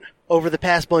done over the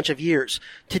past bunch of years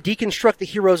to deconstruct the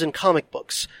heroes in comic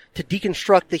books, to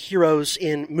deconstruct the heroes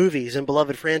in movies and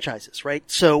beloved franchises, right?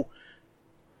 So,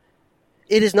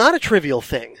 it is not a trivial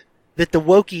thing that the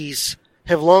Wokies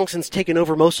have long since taken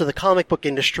over most of the comic book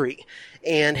industry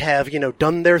and have,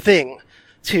 done their thing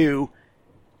to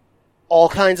all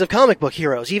kinds of comic book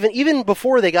heroes. Even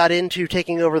before they got into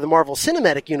taking over the Marvel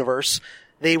Cinematic Universe,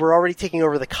 they were already taking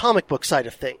over the comic book side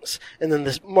of things. And then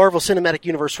the Marvel Cinematic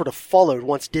Universe sort of followed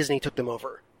once Disney took them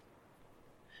over.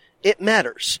 It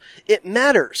matters. It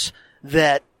matters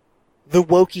that the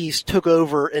Wokies took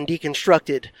over and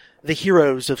deconstructed the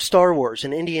heroes of Star Wars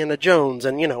and Indiana Jones,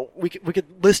 and, we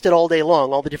could list it all day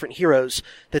long, all the different heroes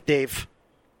that they've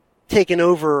taken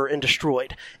over and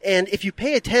destroyed. And if you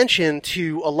pay attention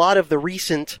to a lot of the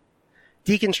recent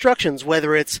deconstructions,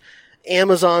 whether it's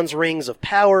Amazon's Rings of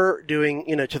Power doing,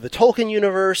 to the Tolkien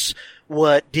universe,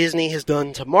 what Disney has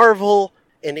done to Marvel,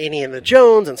 and Indiana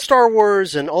Jones, and Star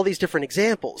Wars, and all these different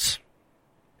examples.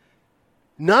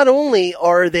 Not only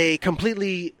are they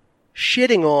completely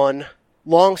shitting on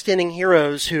long-standing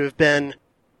heroes who have been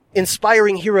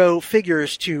inspiring hero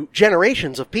figures to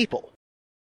generations of people,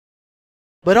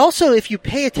 but also if you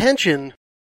pay attention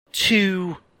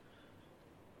to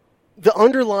the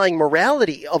underlying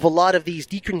morality of a lot of these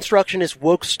deconstructionist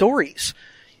woke stories,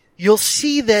 you'll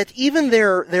see that even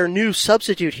their new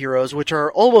substitute heroes, which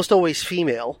are almost always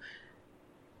female,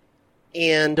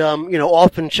 and,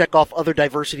 often check off other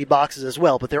diversity boxes as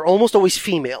well, but they're almost always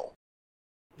female.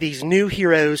 These new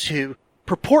heroes who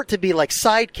purport to be like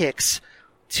sidekicks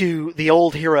to the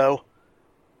old hero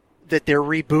that they're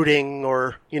rebooting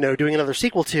or, doing another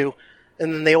sequel to,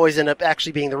 and then they always end up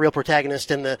actually being the real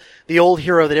protagonist, and the old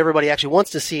hero that everybody actually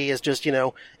wants to see is just,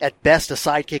 at best a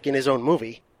sidekick in his own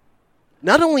movie.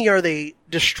 Not only are they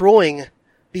destroying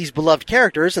these beloved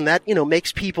characters, and that,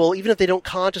 makes people, even if they don't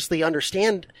consciously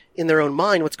understand in their own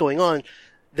mind what's going on,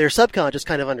 their subconscious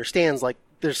kind of understands, like,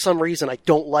 there's some reason I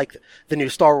don't like the new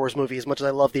Star Wars movie as much as I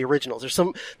love the originals.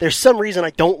 There's some reason I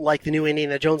don't like the new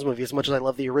Indiana Jones movie as much as I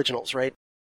love the originals, right?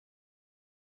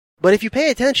 But if you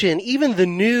pay attention, even the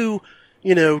new,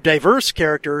 diverse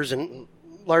characters, and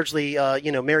largely,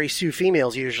 Mary Sue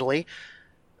females usually,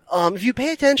 if you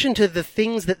pay attention to the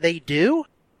things that they do,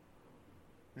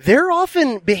 they're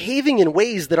often behaving in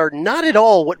ways that are not at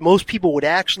all what most people would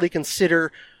actually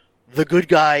consider the good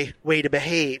guy way to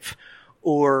behave,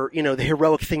 or, the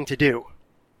heroic thing to do.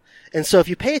 And so if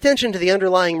you pay attention to the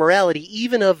underlying morality,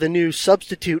 even of the new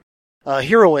substitute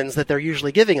heroines that they're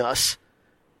usually giving us,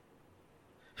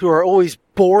 who are always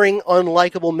boring,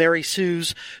 unlikable Mary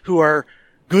Sues, who are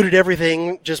good at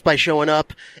everything just by showing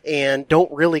up, and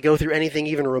don't really go through anything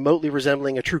even remotely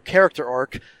resembling a true character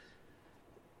arc,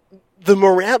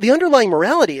 the underlying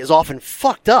morality is often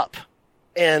fucked up.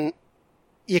 And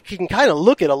you can kind of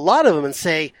look at a lot of them and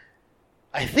say,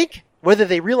 I think whether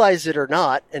they realize it or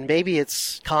not, and maybe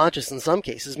it's conscious in some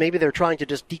cases, maybe they're trying to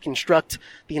just deconstruct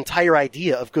the entire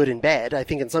idea of good and bad. I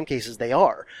think in some cases they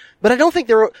are. But I don't think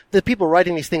the people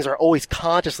writing these things are always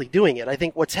consciously doing it. I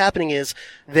think what's happening is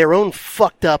their own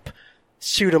fucked up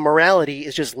pseudo-morality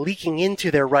is just leaking into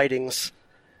their writings,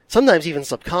 sometimes even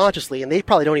subconsciously, and they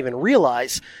probably don't even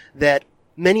realize that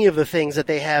many of the things that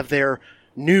they have their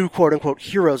new quote-unquote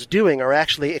heroes doing are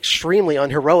actually extremely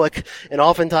unheroic, and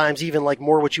oftentimes even like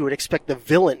more what you would expect the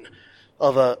villain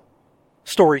of a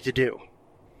story to do.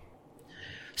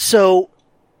 So,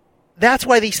 that's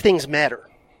why these things matter.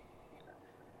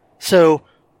 So,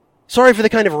 sorry for the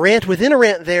kind of rant within a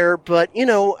rant there, but,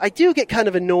 I do get kind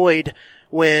of annoyed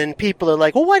when people are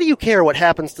like, well, why do you care what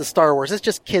happens to Star Wars? It's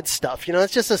just kids stuff.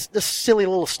 It's just a silly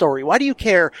little story. Why do you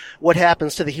care what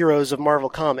happens to the heroes of Marvel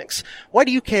Comics? Why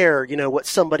do you care, what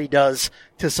somebody does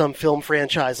to some film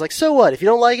franchise? Like, so what? If you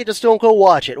don't like it, just don't go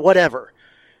watch it. Whatever.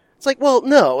 It's like, well,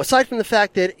 no. Aside from the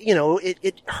fact that,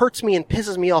 it hurts me and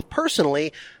pisses me off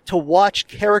personally to watch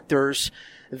characters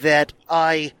that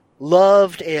I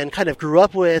loved and kind of grew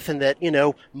up with and that,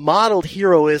 modeled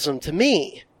heroism to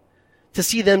me, to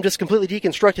see them just completely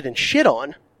deconstructed and shit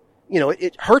on,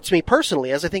 it hurts me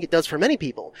personally, as I think it does for many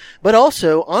people. But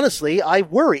also, honestly, I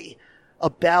worry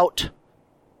about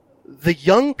the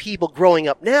young people growing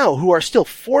up now who are still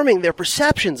forming their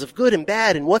perceptions of good and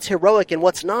bad and what's heroic and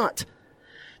what's not.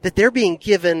 That they're being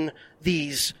given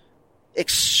these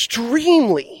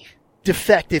extremely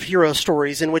defective hero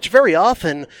stories in which very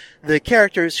often the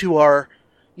characters who are,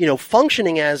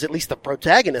 functioning as at least the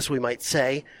protagonists, we might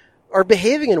say, are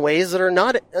behaving in ways that are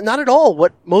not at all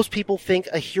what most people think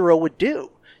a hero would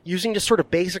do. Using just sort of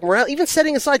basic morality, even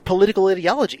setting aside political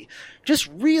ideology. Just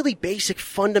really basic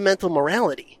fundamental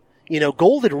morality.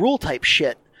 Golden rule type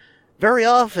shit. Very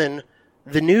often,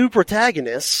 the new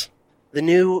protagonists, the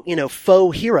new,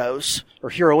 faux heroes, or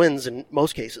heroines in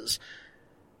most cases,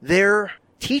 they're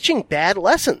teaching bad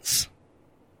lessons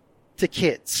to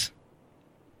kids.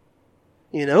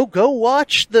 Go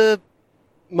watch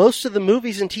most of the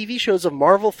movies and TV shows of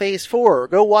Marvel Phase 4, or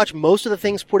go watch most of the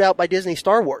things put out by Disney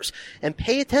Star Wars, and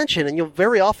pay attention, and you'll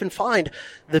very often find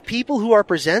the people who are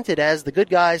presented as the good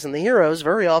guys and the heroes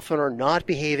very often are not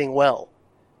behaving well,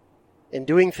 and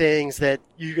doing things that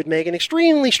you could make an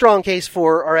extremely strong case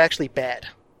for are actually bad.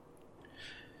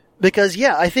 Because,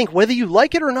 I think whether you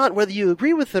like it or not, whether you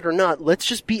agree with it or not, let's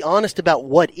just be honest about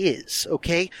what is,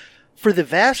 okay? For the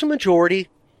vast majority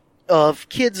of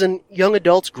kids and young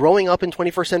adults growing up in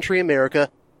 21st century America,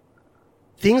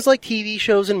 things like TV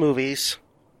shows and movies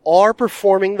are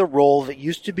performing the role that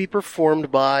used to be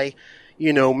performed by,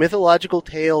 mythological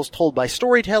tales told by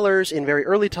storytellers in very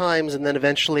early times, and then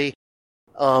eventually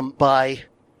by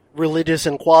religious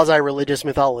and quasi-religious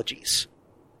mythologies.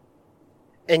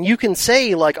 And you can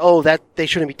say, that they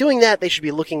shouldn't be doing that, they should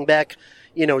be looking back,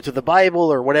 to the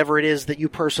Bible or whatever it is that you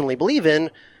personally believe in,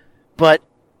 but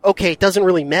okay, it doesn't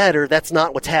really matter, that's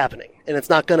not what's happening. And it's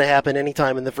not going to happen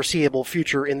anytime in the foreseeable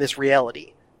future in this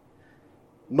reality.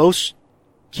 Most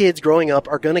kids growing up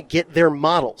are going to get their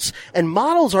models. And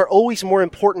models are always more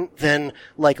important than,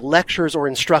 lectures or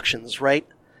instructions, right?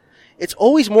 It's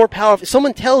always more powerful. If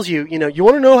someone tells you, you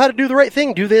want to know how to do the right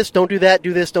thing, do this, don't do that,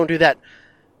 do this, don't do that.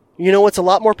 You know what's a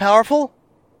lot more powerful?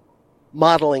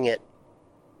 Modeling it.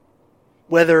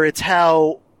 Whether it's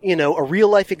how a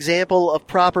real-life example of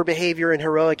proper behavior and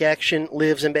heroic action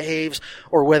lives and behaves,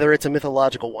 or whether it's a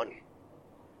mythological one.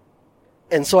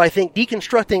 And so I think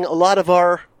deconstructing a lot of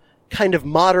our kind of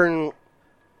modern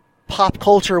pop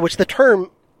culture, which the term,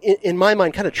 in my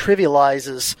mind, kind of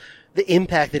trivializes the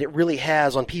impact that it really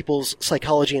has on people's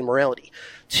psychology and morality,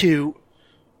 to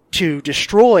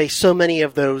destroy so many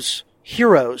of those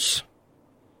heroes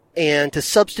and to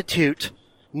substitute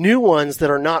new ones that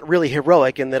are not really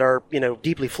heroic and that are,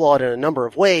 deeply flawed in a number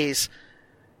of ways,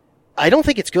 I don't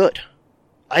think it's good.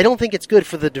 I don't think it's good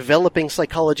for the developing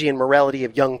psychology and morality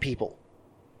of young people.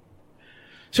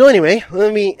 So anyway,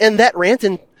 let me end that rant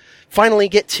and finally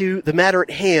get to the matter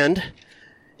at hand.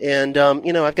 And,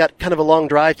 I've got kind of a long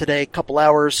drive today, a couple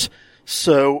hours,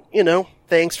 so,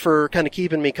 thanks for kind of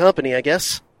keeping me company, I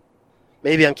guess.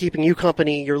 Maybe I'm keeping you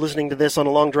company, you're listening to this on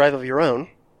a long drive of your own.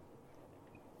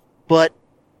 But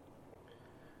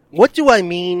what do I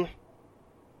mean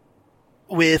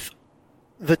with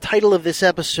the title of this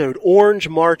episode, Orange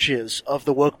Marches of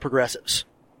the Woke Progressives?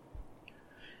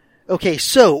 Okay,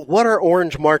 so what are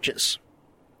orange marches?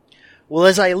 Well,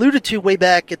 as I alluded to way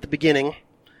back at the beginning,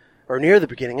 or near the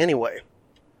beginning anyway,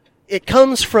 it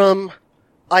comes from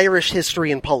Irish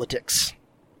history and politics.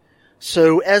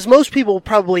 So, as most people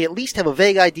probably at least have a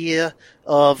vague idea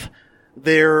of,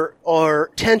 there are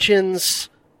tensions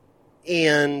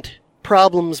and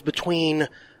problems between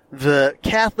the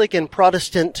Catholic and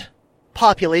Protestant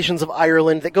populations of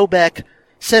Ireland that go back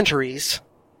centuries.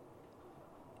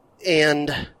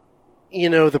 And,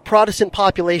 the Protestant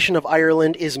population of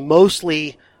Ireland is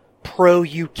mostly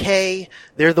pro-UK.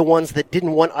 They're the ones that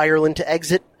didn't want Ireland to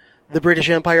exit the British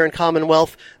Empire and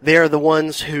Commonwealth. They're the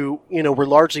ones who, were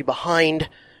largely behind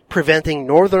preventing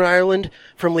Northern Ireland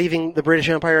from leaving the British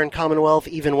Empire and Commonwealth,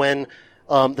 even when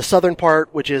the southern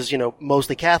part, which is,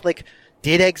 mostly Catholic,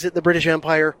 did exit the British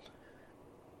Empire.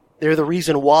 They're the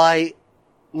reason why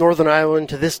Northern Ireland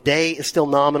to this day is still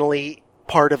nominally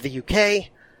part of the UK.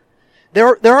 There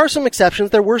are some exceptions.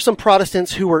 There were some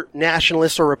Protestants who were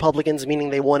nationalists or Republicans, meaning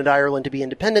they wanted Ireland to be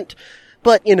independent.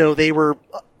 But, they were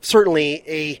certainly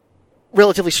a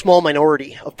relatively small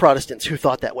minority of Protestants who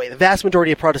thought that way. The vast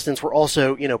majority of Protestants were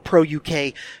also,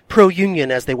 pro-UK,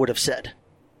 pro-Union, as they would have said.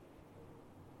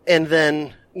 And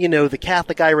then, the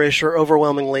Catholic Irish are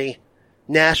overwhelmingly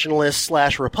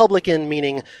nationalist/Republican,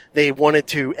 meaning they wanted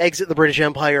to exit the British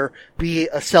Empire, be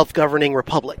a self-governing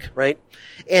republic, right?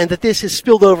 And that this has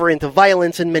spilled over into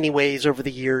violence in many ways over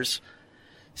the years.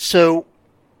 So,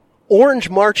 orange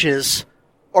marches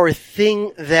are a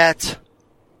thing that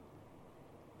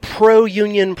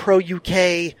pro-Union,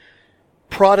 pro-UK,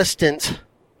 Protestant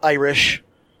Irish,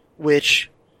 which,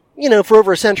 for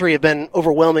over a century have been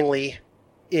overwhelmingly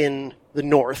in the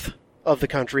north of the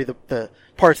country, the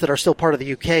parts that are still part of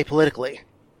the UK politically.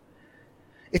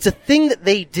 It's a thing that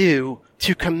they do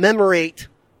to commemorate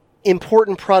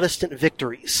important Protestant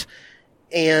victories.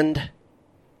 And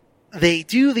they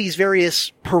do these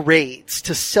various parades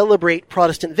to celebrate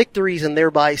Protestant victories and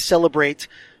thereby celebrate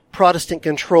Protestant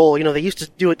control. They used to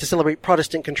do it to celebrate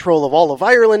Protestant control of all of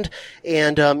Ireland.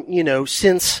 And,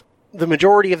 since the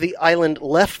majority of the island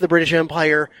left the British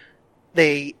Empire,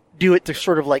 they do it to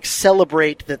sort of like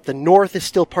celebrate that the North is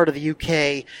still part of the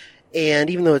UK, and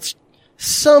even though it's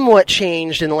somewhat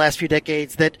changed in the last few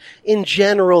decades, that in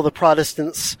general the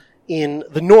Protestants in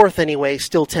the North anyway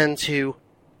still tend to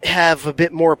have a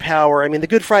bit more power. I mean, the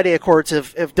Good Friday Accords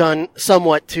have done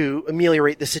somewhat to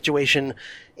ameliorate the situation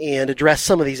and address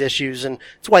some of these issues, and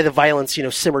it's why the violence,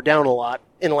 simmered down a lot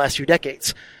in the last few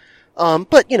decades.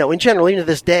 But, in general, even to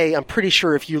this day, I'm pretty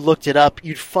sure if you looked it up,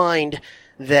 you'd find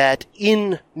that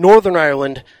in Northern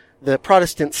Ireland, the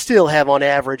Protestants still have on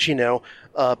average,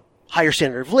 higher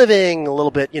standard of living, a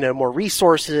little bit, more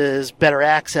resources, better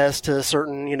access to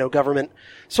certain, government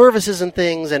services and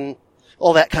things, and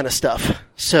all that kind of stuff.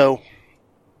 So,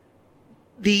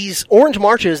 these Orange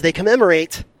Marches, they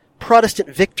commemorate Protestant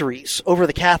victories over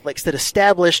the Catholics that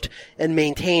established and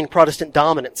maintained Protestant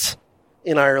dominance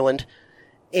in Ireland.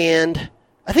 And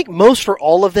I think most or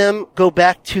all of them go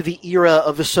back to the era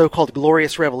of the so-called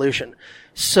Glorious Revolution.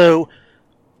 So,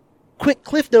 quick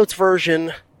Cliff Notes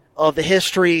version of the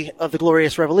history of the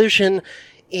Glorious Revolution.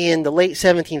 In the late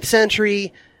 17th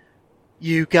century,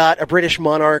 you got a British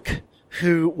monarch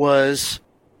who was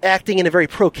acting in a very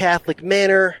pro-Catholic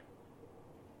manner.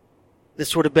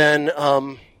 This would have been,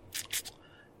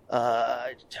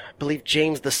 I believe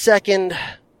James II.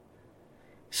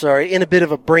 Sorry, in a bit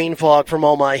of a brain fog from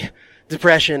all my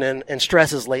depression and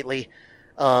stresses lately.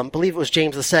 Believe it was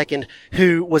James II,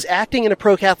 who was acting in a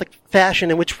pro-Catholic fashion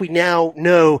in which we now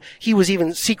know he was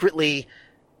even secretly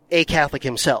a Catholic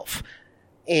himself.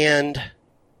 And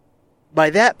by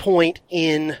that point,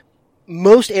 in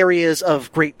most areas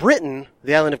of Great Britain,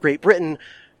 the island of Great Britain,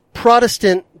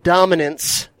 Protestant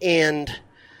dominance and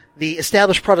the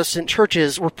established Protestant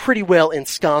churches were pretty well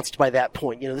ensconced by that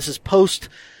point. This is post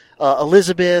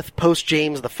Elizabeth, post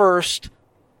James I.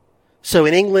 So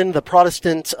in England, the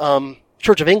Protestant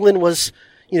Church of England was,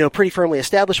 pretty firmly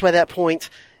established by that point.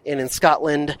 And in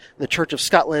Scotland, the Church of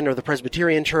Scotland, or the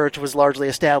Presbyterian Church, was largely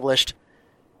established.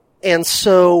 And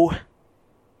so,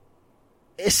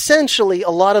 essentially, a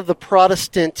lot of the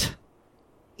Protestant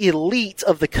elite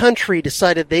of the country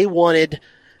decided they wanted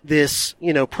this,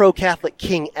 pro-Catholic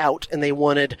king out, and they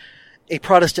wanted a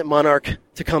Protestant monarch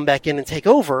to come back in and take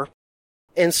over.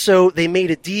 And so they made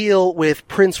a deal with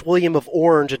Prince William of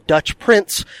Orange, a Dutch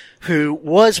prince, who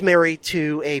was married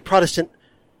to a Protestant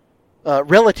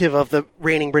relative of the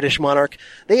reigning British monarch.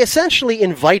 They essentially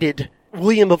invited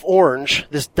William of Orange,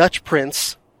 this Dutch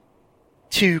prince,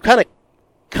 to kind of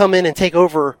come in and take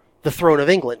over the throne of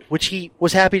England, which he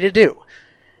was happy to do.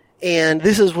 And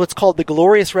this is what's called the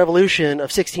Glorious Revolution of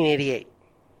 1688.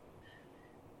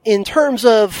 In terms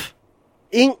of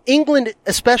England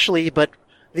especially, but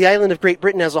the island of Great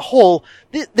Britain as a whole,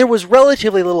 there was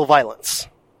relatively little violence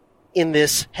in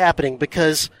this happening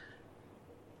because,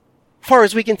 as far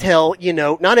as we can tell,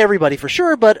 not everybody for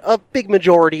sure, but a big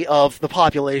majority of the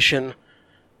population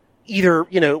either,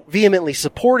 vehemently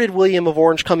supported William of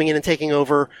Orange coming in and taking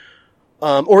over,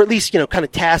 or at least, kind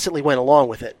of tacitly went along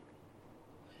with it.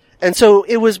 And so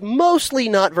it was mostly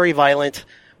not very violent,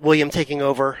 William taking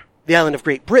over the island of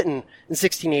Great Britain in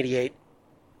 1688.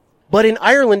 But in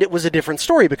Ireland, it was a different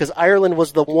story because Ireland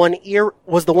was the one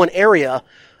area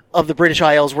of the British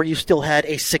Isles where you still had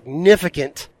a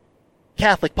significant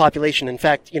Catholic population. In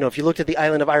fact, if you looked at the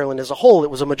island of Ireland as a whole, it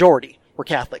was a majority were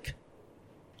Catholic.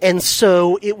 And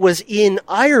so it was in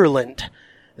Ireland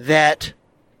that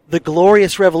the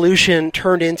Glorious Revolution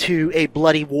turned into a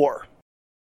bloody war.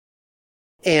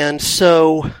 And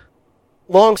so,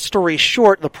 long story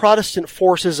short, the Protestant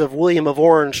forces of William of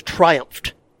Orange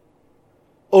triumphed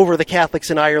over the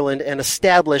Catholics in Ireland and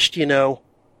established,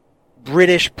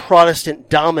 British Protestant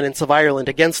dominance of Ireland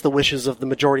against the wishes of the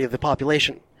majority of the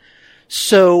population.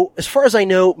 So, as far as I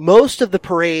know, most of the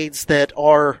parades that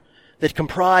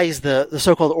comprise the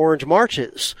so-called Orange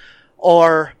Marches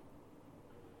are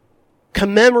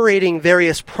commemorating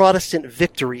various Protestant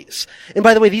victories. And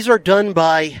by the way, these are done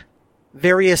by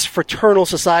various fraternal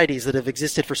societies that have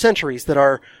existed for centuries that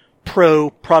are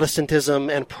pro-Protestantism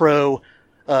and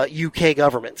pro-UK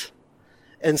government.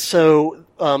 And so,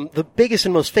 the biggest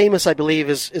and most famous, I believe,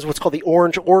 is what's called the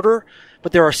Orange Order,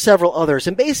 but there are several others.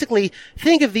 And basically,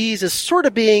 think of these as sort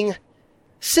of being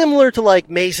similar to like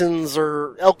Masons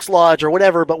or Elks Lodge or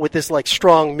whatever, but with this like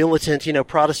strong militant,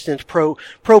 Protestant,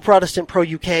 pro-Protestant,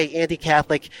 pro-UK,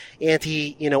 anti-Catholic,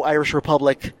 Irish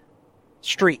Republic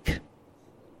streak.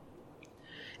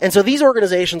 And so these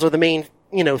organizations are the main,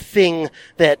 thing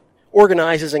that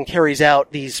organizes and carries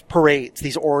out these parades,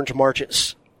 these Orange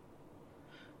Marches.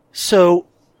 So,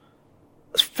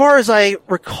 as far as I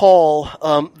recall,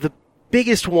 the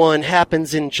biggest one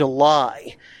happens in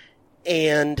July,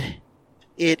 and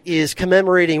it is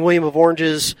commemorating William of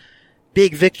Orange's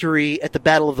big victory at the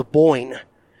Battle of the Boyne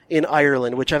in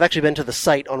Ireland, which I've actually been to the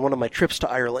site on one of my trips to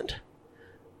Ireland.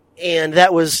 And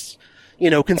that was,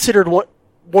 considered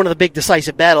one of the big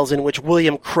decisive battles in which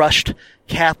William crushed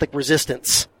Catholic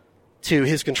resistance to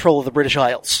his control of the British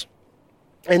Isles.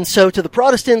 And so to the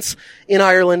Protestants in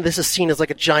Ireland, this is seen as like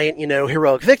a giant,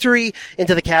 heroic victory. And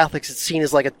to the Catholics, it's seen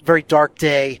as like a very dark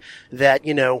day that,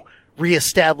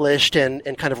 reestablished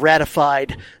and kind of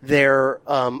ratified their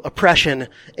oppression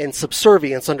and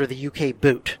subservience under the UK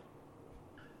boot.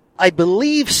 I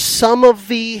believe some of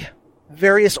the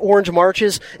various Orange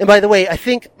Marches, and by the way, I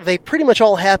think they pretty much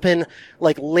all happen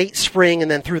like late spring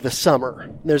and then through the summer.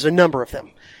 There's a number of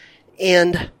them.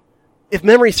 And if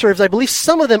memory serves, I believe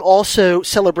some of them also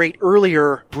celebrate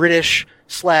earlier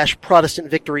British/Protestant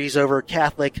victories over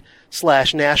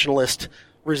Catholic/nationalist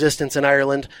resistance in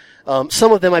Ireland.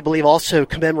 Some of them, I believe, also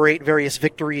commemorate various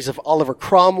victories of Oliver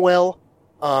Cromwell,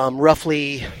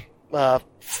 roughly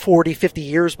 40, 50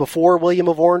 years before William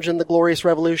of Orange and the Glorious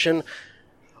Revolution.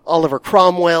 Oliver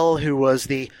Cromwell, who was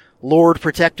the Lord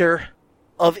Protector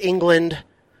of England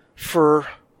for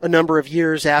a number of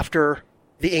years after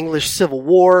the English Civil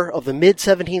War of the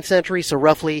mid-17th century, so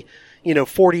roughly,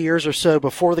 40 years or so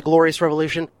before the Glorious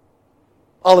Revolution.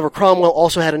 Oliver Cromwell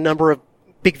also had a number of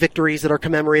big victories that are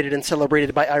commemorated and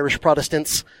celebrated by Irish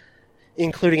Protestants,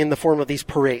 including in the form of these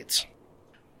parades.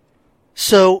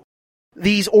 So,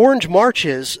 these Orange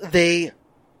Marches, they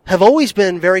have always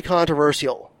been very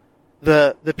controversial.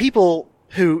 The people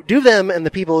who do them and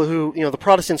the people who, the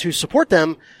Protestants who support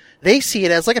them, they see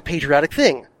it as like a patriotic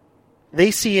thing. They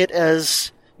see it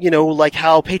as, like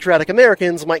how patriotic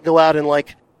Americans might go out and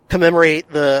like commemorate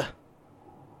the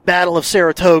Battle of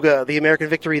Saratoga, the American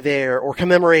victory there, or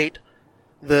commemorate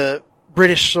the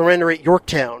British surrender at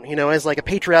Yorktown, as like a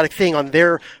patriotic thing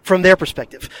from their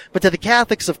perspective. But to the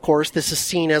Catholics, of course, this is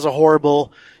seen as a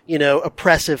horrible,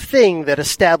 oppressive thing that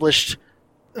established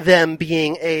them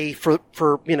being for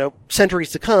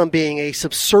centuries to come, being a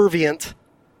subservient,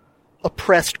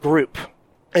 oppressed group.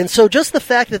 And so just the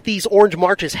fact that these Orange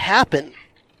Marches happen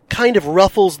kind of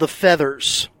ruffles the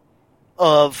feathers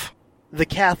of the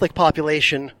Catholic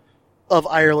population of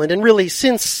Ireland. And really,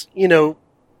 since,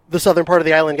 the southern part of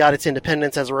the island got its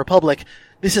independence as a republic,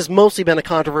 this has mostly been a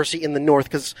controversy in the north,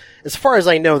 because as far as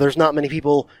I know, there's not many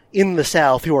people in the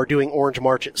south who are doing Orange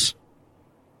Marches.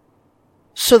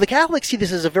 So the Catholics see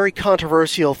this as a very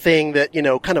controversial thing that,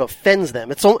 kind of offends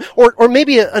them. Or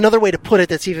maybe another way to put it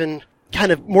that's even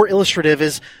kind of more illustrative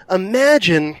is,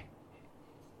 imagine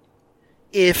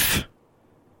if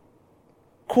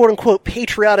quote-unquote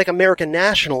patriotic American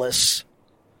nationalists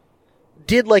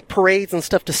did like parades and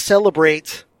stuff to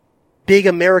celebrate big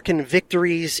American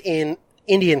victories in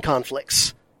Indian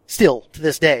conflicts, still to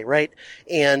this day, right?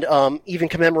 And even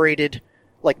commemorated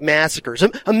like massacres.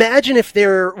 Imagine if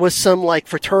there was some like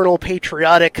fraternal,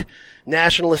 patriotic,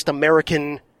 nationalist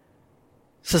American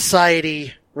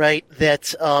society, right,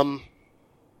 that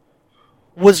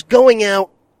was going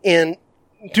out and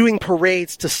doing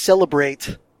parades to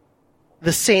celebrate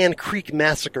the Sand Creek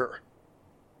Massacre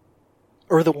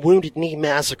or the Wounded Knee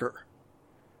Massacre.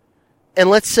 And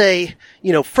let's say,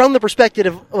 from the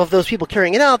perspective of those people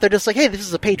carrying it out, they're just like, hey, this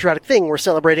is a patriotic thing. We're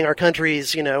celebrating our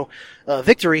country's,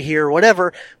 victory here, or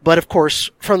whatever. But of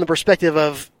course, from the perspective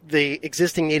of the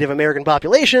existing Native American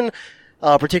population,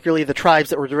 particularly the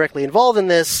tribes that were directly involved in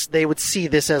this, they would see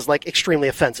this as like extremely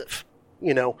offensive.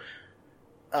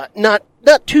 Not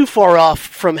too far off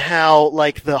from how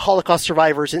like the Holocaust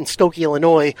survivors in Skokie,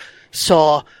 Illinois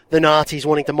saw the Nazis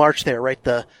wanting to march there, right?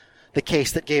 The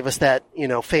case that gave us that,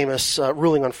 famous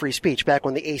ruling on free speech back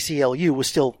when the ACLU was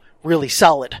still really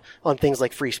solid on things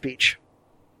like free speech.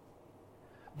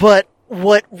 But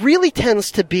what really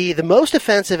tends to be the most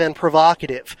offensive and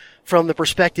provocative from the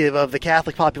perspective of the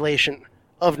Catholic population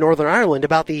of Northern Ireland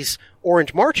about these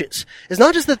Orange Marches is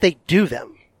not just that they do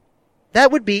them.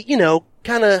 That would be,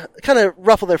 kind of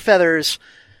ruffle their feathers,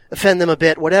 offend them a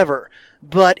bit, whatever.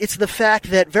 But it's the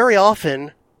fact that very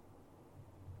often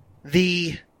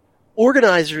the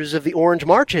organizers of the Orange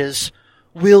Marches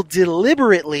will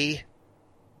deliberately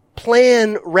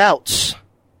plan routes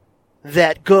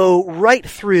that go right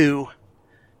through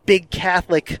big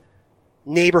Catholic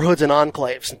neighborhoods and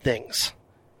enclaves and things.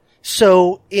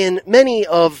 So in many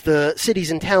of the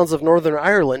cities and towns of Northern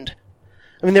Ireland,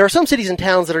 there are some cities and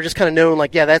towns that are just kind of known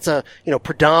like, yeah, that's a,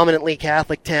 predominantly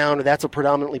Catholic town, or that's a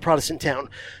predominantly Protestant town.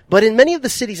 But in many of the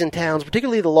cities and towns,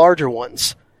 particularly the larger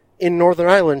ones in Northern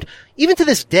Ireland, even to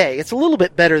this day, it's a little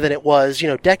bit better than it was,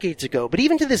 decades ago, but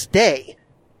even to this day,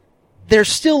 there's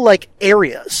still like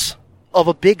areas of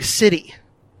a big city,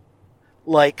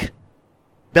 like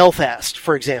Belfast,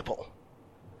 for example,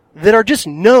 that are just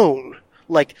known.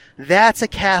 Like, that's a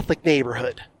Catholic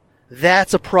neighborhood.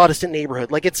 That's a Protestant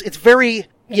neighborhood. Like, it's very,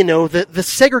 the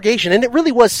segregation, and it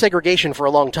really was segregation for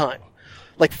a long time.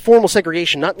 Like, formal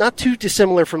segregation, not too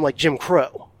dissimilar from, like, Jim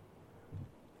Crow.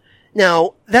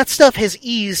 Now, that stuff has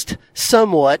eased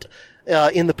somewhat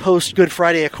in the post-Good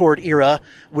Friday Accord era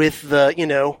with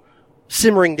the,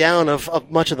 simmering down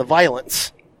of much of the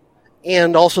violence,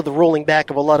 and also the rolling back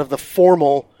of a lot of the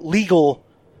formal, legal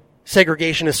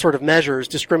segregationist sort of measures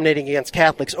discriminating against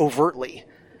Catholics overtly.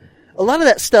 A lot of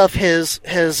that stuff has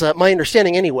my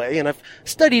understanding anyway, and I've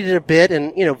studied it a bit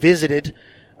and, visited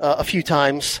a few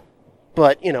times,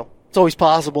 but, it's always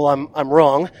possible I'm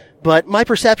wrong. But my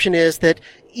perception is that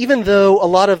even though a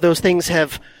lot of those things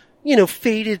have,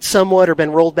 faded somewhat or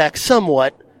been rolled back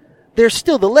somewhat, there's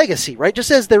still the legacy, right?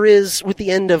 Just as there is with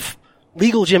the end of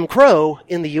legal Jim Crow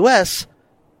in the U.S.,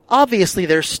 obviously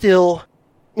there's still,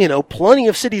 plenty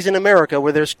of cities in America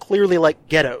where there's clearly like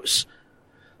ghettos.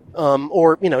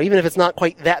 Or, even if it's not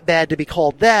quite that bad to be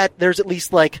called that, there's at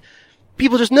least like,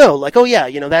 people just know, like, oh yeah,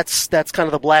 that's kind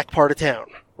of the black part of town,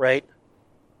 right?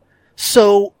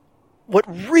 So, what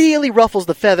really ruffles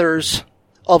the feathers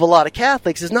of a lot of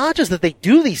Catholics is not just that they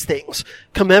do these things,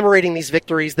 commemorating these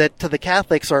victories that to the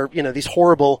Catholics are, these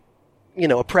horrible,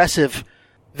 oppressive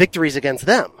victories against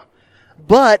them,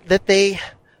 but that the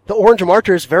Orange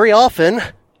Marchers very often,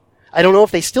 I don't know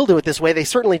if they still do it this way, they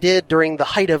certainly did during the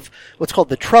height of what's called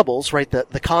the Troubles, right,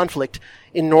 the conflict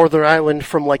in Northern Ireland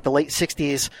from like the late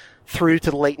 60s through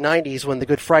to the late 90s when the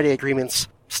Good Friday agreements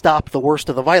stopped the worst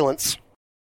of the violence.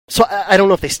 So I don't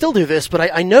know if they still do this,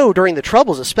 but I know during the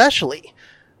Troubles especially,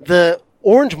 the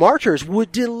Orange Marchers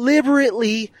would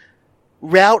deliberately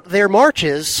route their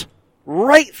marches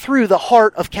right through the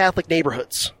heart of Catholic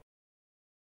neighborhoods.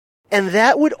 And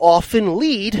that would often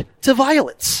lead to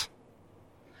violence.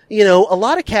 A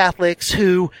lot of Catholics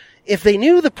who, if they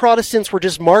knew the Protestants were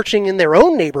just marching in their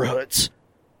own neighborhoods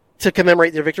to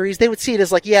commemorate their victories, they would see it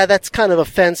as like, yeah, that's kind of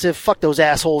offensive, fuck those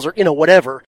assholes, or,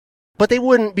 whatever. But they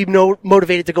wouldn't be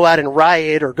motivated to go out and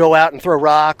riot or go out and throw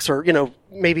rocks or,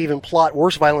 maybe even plot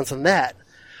worse violence than that.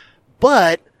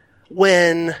 But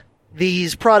when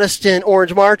these Protestant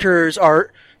Orange Marchers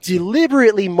are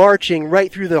deliberately marching right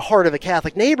through the heart of a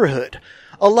Catholic neighborhood,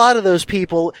 a lot of those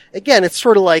people, again, it's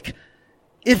sort of like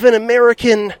if an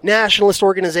American nationalist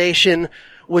organization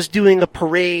was doing a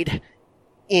parade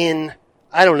in,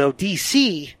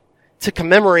 D.C. to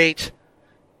commemorate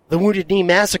the Wounded Knee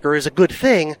Massacre is a good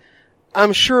thing,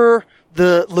 I'm sure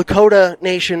the Lakota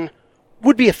Nation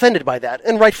would be offended by that,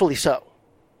 and rightfully so.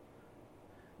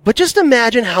 But just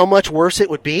imagine how much worse it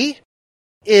would be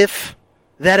if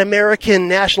that American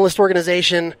nationalist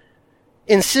organization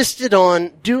insisted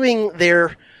on doing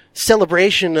their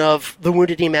celebration of the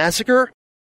Wounded Knee Massacre,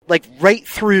 like right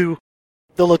through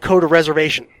the Lakota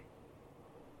reservation.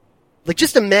 Like,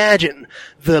 just imagine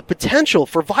the potential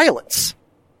for violence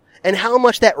and how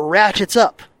much that ratchets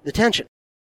up the tension.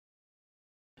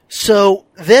 So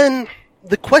then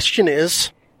the question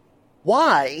is,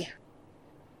 why?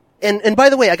 And by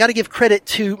the way, I got to give credit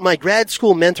to my grad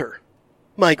school mentor,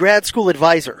 my grad school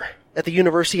advisor at the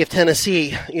University of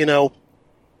Tennessee,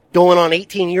 going on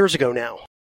 18 years ago now.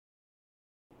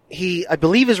 He, I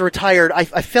believe, is retired. I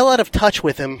fell out of touch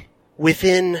with him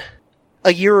within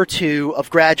a year or two of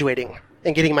graduating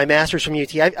and getting my master's from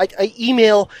UT. I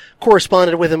email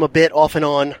corresponded with him a bit off and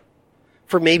on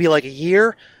for maybe like a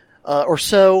year or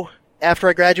so after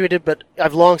I graduated, but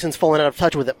I've long since fallen out of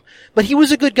touch with him. But he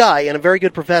was a good guy and a very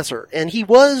good professor. And he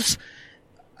was,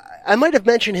 I might have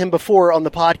mentioned him before on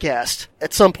the podcast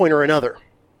at some point or another.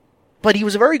 But he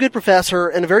was a very good professor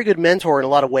and a very good mentor in a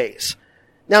lot of ways.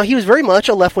 Now, he was very much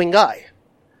a left-wing guy.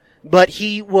 But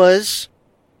he was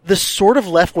the sort of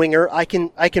left-winger I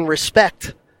can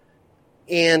respect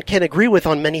and can agree with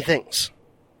on many things.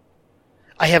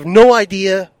 I have no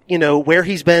idea, where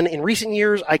he's been in recent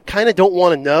years. I kind of don't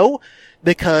want to know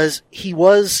because he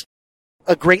was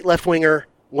a great left-winger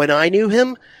when I knew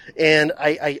him, and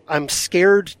I'm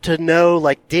scared to know,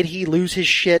 like, did he lose his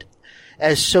shit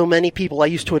as so many people I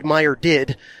used to admire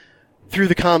did through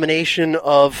the combination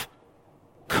of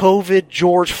COVID,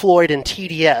 George Floyd, and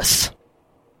TDS.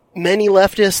 Many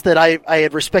leftists that I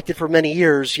had respected for many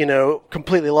years,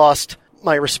 completely lost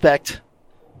my respect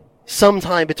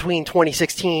sometime between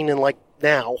 2016 and like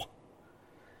now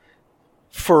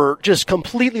for just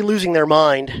completely losing their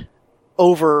mind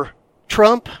over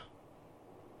Trump,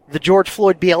 the George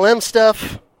Floyd BLM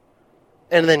stuff,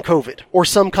 and then COVID, or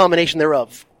some combination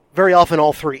thereof. Very often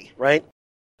all three, right?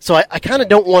 So I kind of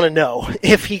don't want to know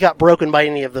if he got broken by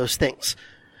any of those things.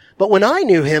 But when I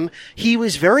knew him, he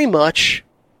was very much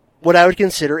what I would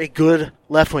consider a good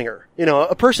left-winger. You know,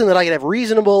 a person that I could have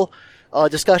reasonable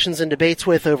discussions and debates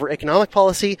with over economic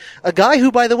policy. A guy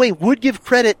who, by the way, would give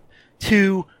credit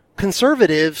to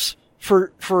conservatives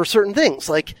for certain things.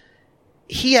 Like,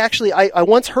 he actually, I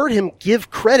once heard him give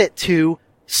credit to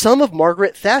some of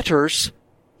Margaret Thatcher's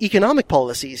economic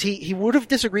policies. He would have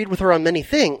disagreed with her on many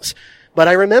things, but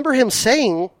I remember him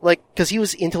saying, like, because he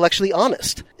was intellectually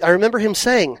honest, I remember him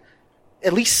saying,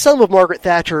 at least some of Margaret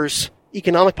Thatcher's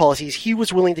economic policies, he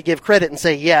was willing to give credit and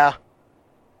say, yeah,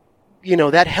 you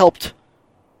know, that helped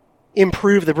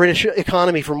improve the British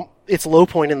economy from its low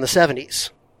point in the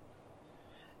 70s.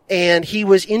 And he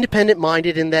was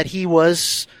independent-minded in that he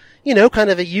was, you know, kind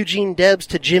of a Eugene Debs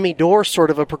to Jimmy Dore sort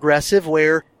of a progressive,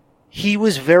 where he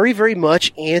was very, very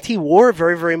much anti-war,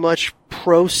 very, very much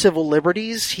pro-civil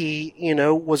liberties. He, you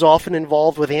know, was often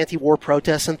involved with anti-war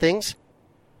protests and things.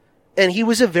 And he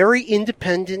was a very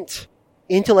independent,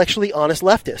 intellectually honest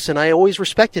leftist, and I always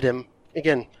respected him.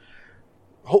 Again,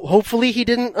 hopefully he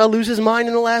didn't lose his mind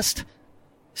in the last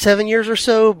 7 years or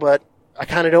so, but I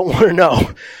kind of don't want to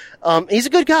know. He's a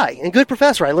good guy and good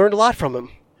professor. I learned a lot from him.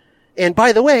 And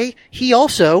by the way, he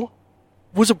also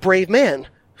was a brave man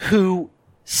who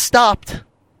stopped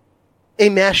a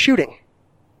mass shooting.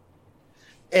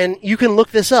 And you can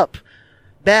look this up.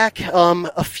 Back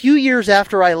a few years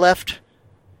after I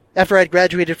had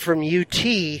graduated from UT,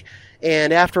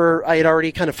 and after I had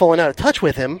already kind of fallen out of touch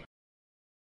with him,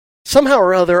 somehow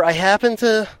or other I happened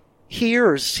to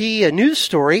hear or see a news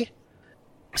story.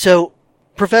 So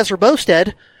Professor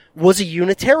Boustead was a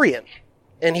Unitarian,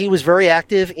 and he was very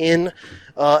active in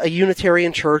a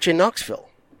Unitarian church in Knoxville.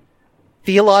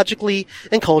 Theologically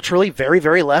and culturally, very,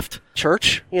 very left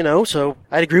church, you know, so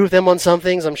I'd agree with them on some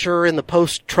things. I'm sure in the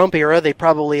post-Trump era, they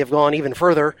probably have gone even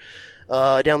further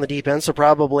down the deep end, so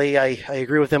probably I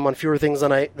agree with them on fewer things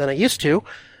than I used to.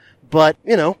 But,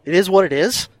 you know, it is what it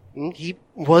is. He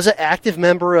was an active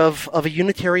member of a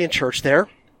Unitarian church there,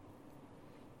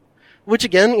 which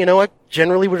again, you know, I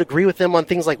generally would agree with them on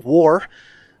things like war,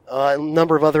 a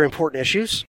number of other important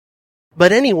issues.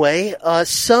 But anyway,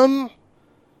 some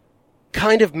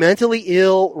kind of mentally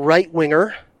ill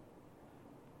right-winger,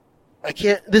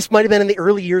 this might have been in the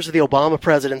early years of the Obama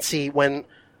presidency when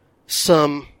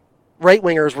some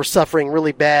right-wingers were suffering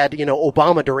really bad, you know,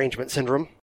 Obama derangement syndrome.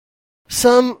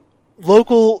 Some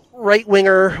local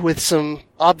right-winger with some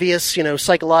obvious, you know,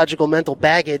 psychological mental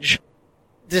baggage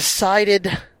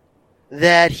decided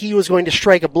that he was going to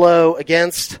strike a blow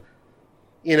against,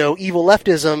 you know, evil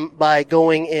leftism by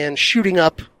going and shooting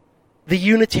up the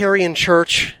Unitarian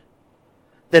church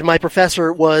that my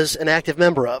professor was an active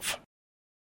member of.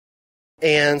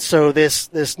 And so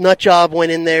this nut job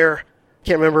went in there.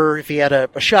 Can't remember if he had a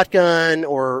shotgun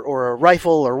or a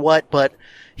rifle or what, but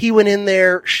he went in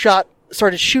there,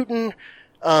 started shooting.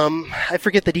 I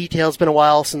forget the details. It's been a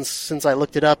while since I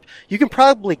looked it up. You can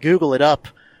probably Google it up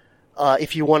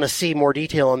if you want to see more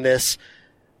detail on this.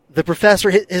 The professor,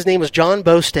 his name was John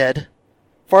Boustead. As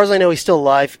far as I know, he's still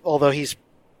alive, although he's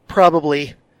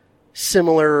probably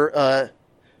similar.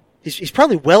 He's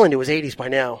probably well into his 80s by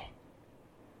now.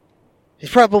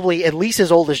 He's probably at least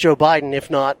as old as Joe Biden,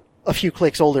 if not a few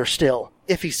clicks older still,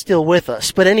 if he's still with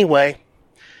us. But anyway,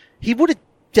 he would have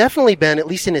definitely been at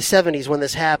least in his 70s when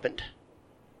this happened.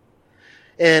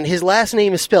 And his last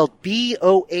name is spelled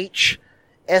Bohstedt.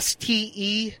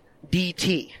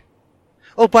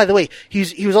 Oh, by the way,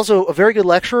 he was also a very good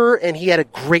lecturer, and he had a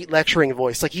great lecturing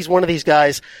voice. Like, he's one of these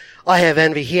guys I have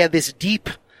envy. He had this deep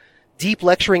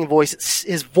lecturing voice.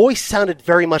 His voice sounded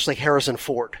very much like Harrison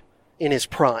Ford in his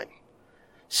prime.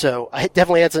 So I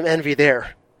definitely had some envy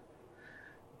there.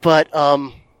 But,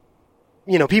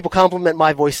 you know, people compliment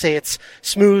my voice, say it's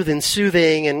smooth and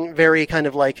soothing and very kind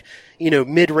of like, you know,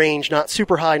 mid-range, not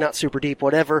super high, not super deep,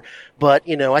 whatever. But,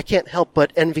 you know, I can't help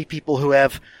but envy people who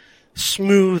have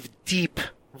smooth, deep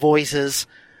voices,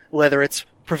 whether it's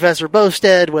Professor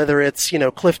Boustead, whether it's, you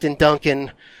know, Clifton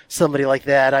Duncan, somebody like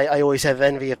that. I always have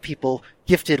envy of people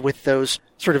gifted with those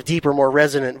sort of deeper, more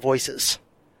resonant voices.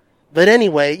 But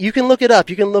anyway, you can look it up.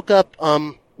 You can look up,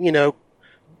 you know,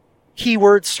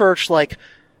 keyword search like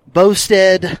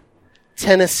Boustead,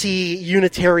 Tennessee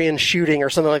Unitarian shooting or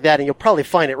something like that, and you'll probably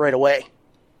find it right away.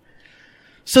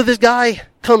 So this guy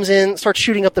comes in, starts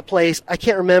shooting up the place. I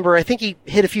can't remember. I think he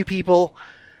hit a few people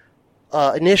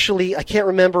initially. I can't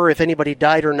remember if anybody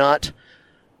died or not.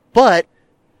 But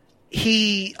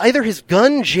either his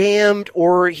gun jammed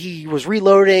or he was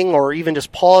reloading or even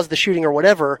just paused the shooting or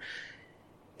whatever.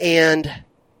 And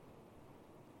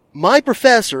my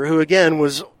professor, who again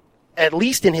was at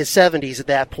least in his 70s at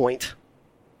that point,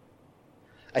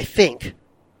 I think,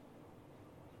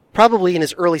 probably in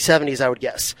his early 70s, I would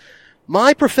guess.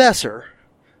 My professor,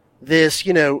 this,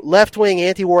 left-wing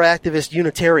anti-war activist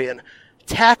Unitarian,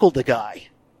 tackled the guy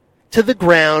to the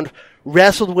ground,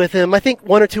 wrestled with him. I think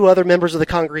one or two other members of the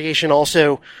congregation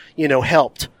also,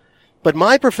 helped. But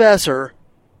my professor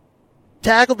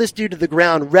tackled this dude to the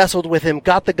ground, wrestled with him,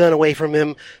 got the gun away from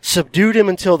him, subdued him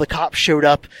until the cops showed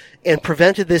up, and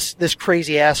prevented this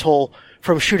crazy asshole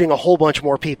from shooting a whole bunch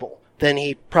more people than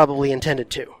he probably intended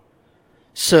to.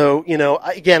 So,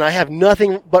 again, I have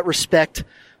nothing but respect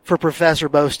for Professor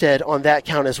Boustead on that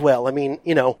count as well. I mean,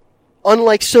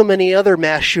 unlike so many other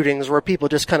mass shootings where people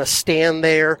just kind of stand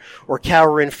there or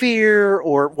cower in fear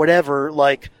or whatever,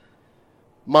 like,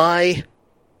 my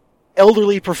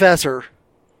elderly professor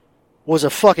was a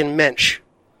fucking mensch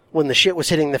when the shit was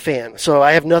hitting the fan. So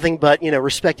I have nothing but,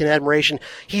 respect and admiration.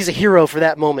 He's a hero for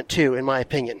that moment too, in my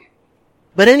opinion.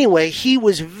 But anyway, he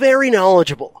was very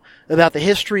knowledgeable about the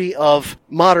history of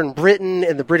modern Britain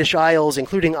and the British Isles,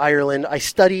 including Ireland. I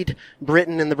studied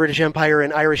Britain and the British Empire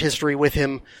and Irish history with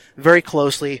him very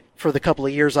closely for the couple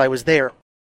of years I was there.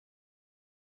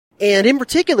 And in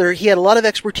particular, he had a lot of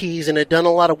expertise and had done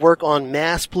a lot of work on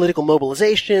mass political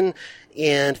mobilization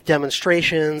and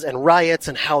demonstrations and riots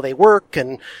and how they work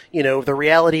and, the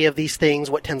reality of these things,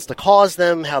 what tends to cause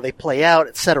them, how they play out,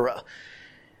 etc.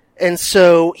 And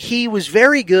so he was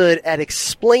very good at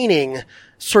explaining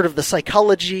sort of the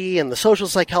psychology and the social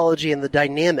psychology and the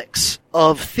dynamics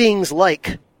of things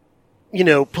like,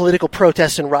 political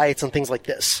protests and riots and things like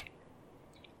this.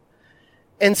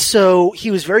 And so he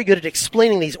was very good at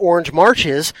explaining these orange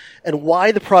marches and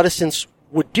why the Protestants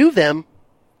would do them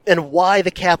and why the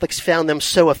Catholics found them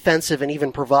so offensive and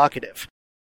even provocative.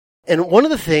 And one of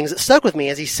the things that stuck with me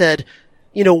is he said,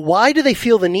 why do they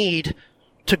feel the need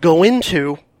to go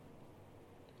into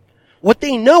what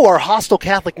they know are hostile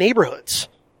Catholic neighborhoods?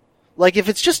 Like, if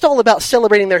it's just all about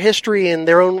celebrating their history and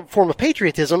their own form of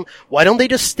patriotism, why don't they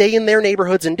just stay in their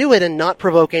neighborhoods and do it and not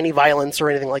provoke any violence or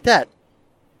anything like that?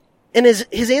 And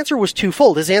his answer was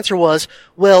twofold. His answer was,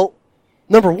 well,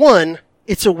 number one,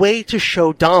 it's a way to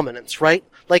show dominance, right?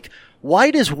 Like, why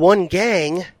does one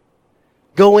gang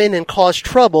go in and cause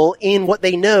trouble in what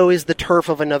they know is the turf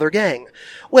of another gang?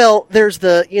 Well, there's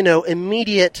the,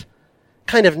 immediate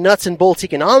kind of nuts and bolts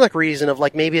economic reason of,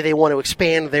 like, maybe they want to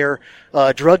expand their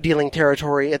drug dealing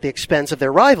territory at the expense of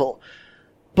their rival.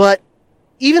 But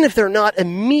even if they're not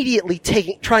immediately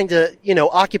trying to,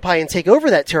 occupy and take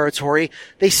over that territory,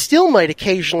 they still might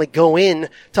occasionally go in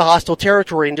to hostile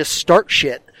territory and just start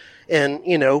shit and,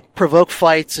 provoke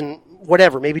fights and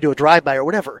whatever, maybe do a drive-by or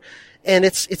whatever. And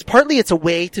it's partly a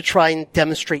way to try and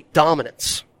demonstrate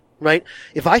dominance, right?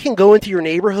 If I can go into your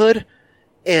neighborhood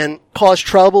and cause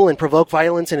trouble and provoke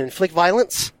violence and inflict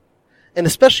violence, and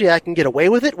especially I can get away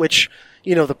with it, which,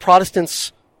 the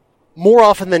Protestants, more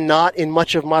often than not in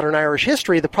much of modern Irish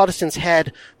history, the Protestants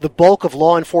had the bulk of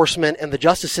law enforcement and the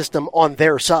justice system on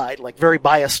their side, like very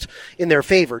biased in their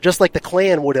favor, just like the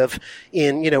Klan would have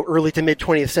in, early to mid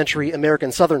 20th century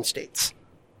American southern states,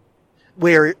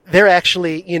 where they're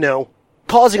actually,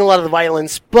 causing a lot of the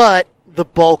violence, but the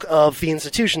bulk of the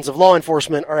institutions of law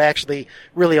enforcement are actually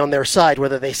really on their side,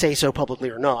 whether they say so publicly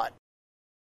or not.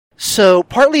 So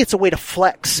partly it's a way to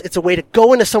flex. It's a way to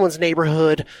go into someone's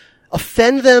neighborhood,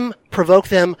 offend them, provoke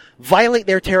them, violate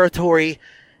their territory,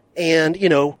 and,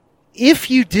 if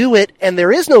you do it and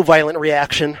there is no violent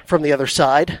reaction from the other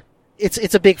side,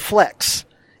 it's a big flex.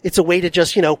 It's a way to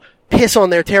just, piss on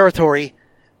their territory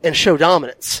and show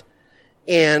dominance.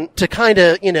 And to kind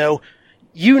of, they know,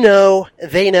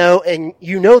 and they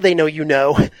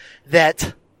know,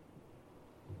 that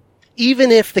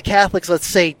even if the Catholics, let's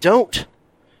say, don't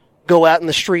go out in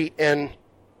the street and,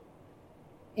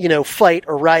 fight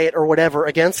or riot or whatever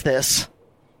against this,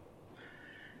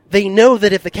 they know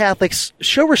that if the Catholics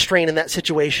show restraint in that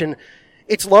situation,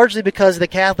 it's largely because the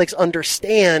Catholics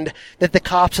understand that the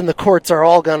cops and the courts are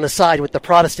all going to side with the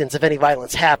Protestants if any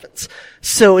violence happens.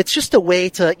 So it's just a way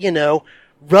to,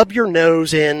 rub your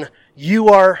nose in, you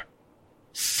are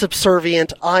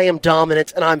subservient, I am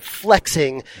dominant, and I'm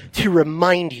flexing to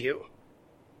remind you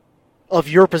of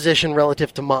your position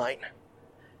relative to mine.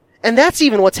 And that's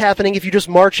even what's happening if you just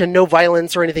march and no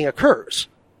violence or anything occurs.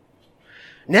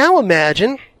 Now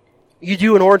imagine you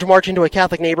do an orange march into a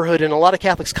Catholic neighborhood and a lot of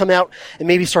Catholics come out and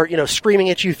maybe start,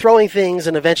 screaming at you, throwing things,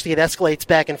 and eventually it escalates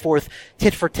back and forth,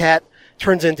 tit for tat,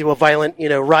 turns into a violent,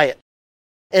 riot.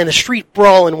 And a street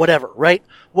brawl and whatever, right?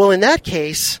 Well, in that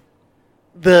case,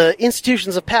 the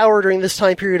institutions of power during this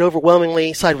time period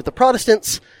overwhelmingly side with the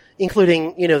Protestants,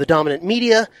 including, the dominant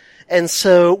media. And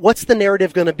so what's the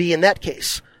narrative going to be in that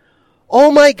case? Oh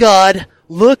my God,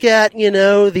 look at,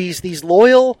 these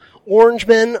loyal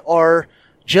Orangemen are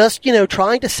just,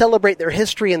 trying to celebrate their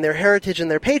history and their heritage and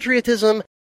their patriotism.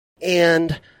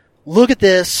 And look at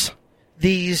this.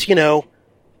 These,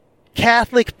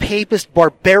 Catholic papist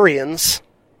barbarians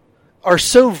are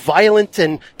so violent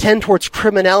and tend towards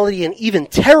criminality and even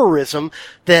terrorism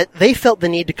that they felt the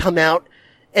need to come out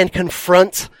and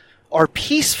confront our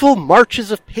peaceful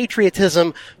marches of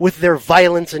patriotism with their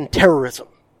violence and terrorism.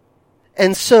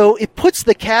 And so it puts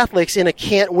the Catholics in a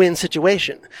can't-win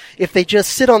situation. If they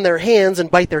just sit on their hands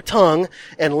and bite their tongue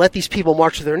and let these people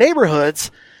march to their neighborhoods,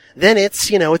 then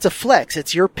it's a flex.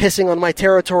 It's you're pissing on my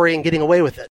territory and getting away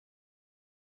with it.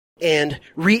 And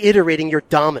reiterating your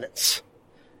dominance.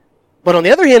 But on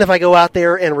the other hand, if I go out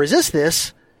there and resist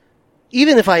this,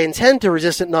 even if I intend to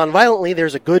resist it nonviolently,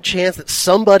 there's a good chance that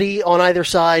somebody on either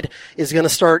side is going to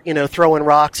start, throwing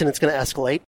rocks and it's going to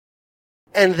escalate.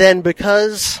 And then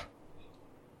because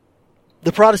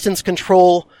the Protestants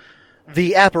control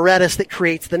the apparatus that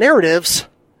creates the narratives,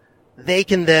 they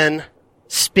can then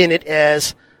spin it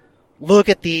as, look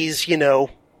at these,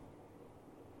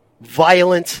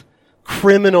 violent,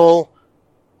 criminal,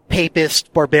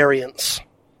 papist barbarians.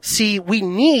 See, we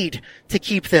need to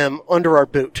keep them under our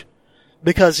boot.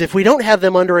 Because if we don't have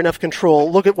them under enough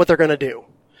control, look at what they're going to do.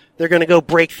 They're going to go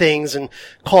break things and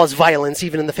cause violence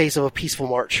even in the face of a peaceful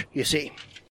march, you see.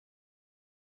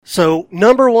 So,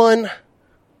 number one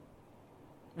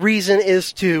reason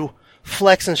is to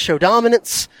flex and show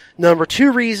dominance. Number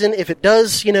two reason, if it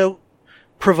does,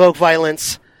 provoke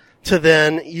violence, to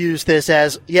then use this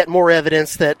as yet more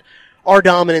evidence that our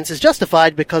dominance is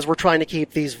justified because we're trying to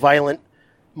keep these violent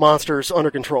monsters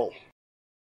under control.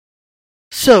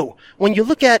 So, when you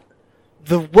look at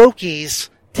the Wokies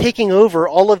taking over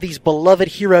all of these beloved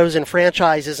heroes and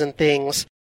franchises and things,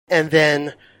 and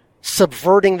then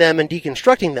subverting them and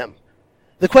deconstructing them,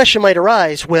 the question might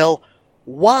arise, well,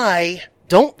 why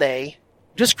don't they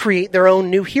just create their own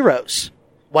new heroes?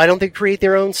 Why don't they create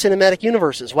their own cinematic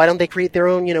universes? Why don't they create their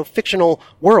own, fictional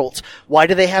worlds? Why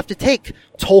do they have to take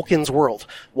Tolkien's world?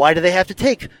 Why do they have to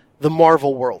take the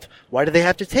Marvel world? Why do they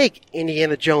have to take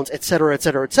Indiana Jones, etc.,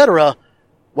 etc., etc.?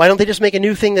 Why don't they just make a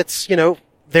new thing that's,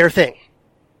 their thing?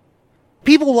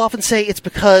 People will often say it's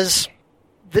because,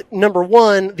 number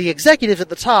one, the executives at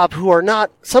the top, who are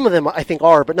not, some of them I think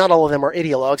are, but not all of them are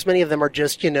ideologues. Many of them are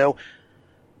just,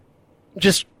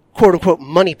 just quote-unquote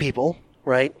money people,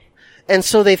 right? And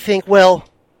so they think, well,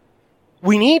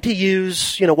 we need to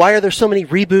use, why are there so many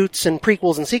reboots and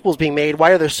prequels and sequels being made?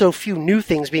 Why are there so few new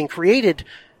things being created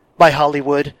by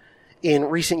Hollywood in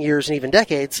recent years and even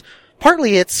decades?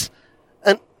 Partly it's,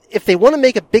 if they want to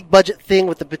make a big budget thing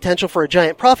with the potential for a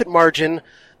giant profit margin,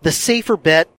 the safer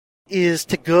bet is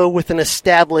to go with an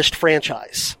established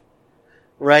franchise,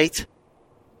 right?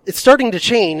 It's starting to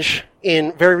change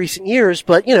in very recent years,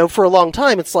 but, for a long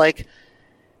time, it's like,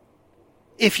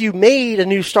 if you made a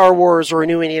new Star Wars or a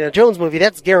new Indiana Jones movie,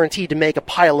 that's guaranteed to make a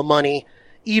pile of money,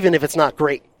 even if it's not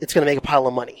great. It's going to make a pile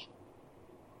of money.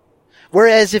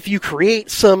 Whereas if you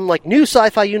create some, new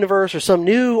sci-fi universe or some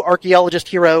new archaeologist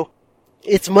hero,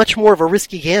 it's much more of a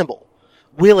risky gamble.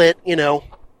 Will it,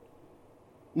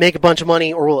 make a bunch of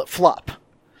money or will it flop?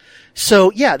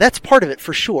 So, yeah, that's part of it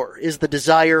for sure, is the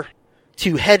desire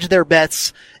to hedge their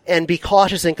bets and be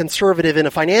cautious and conservative in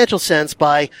a financial sense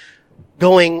by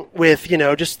going with,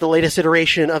 just the latest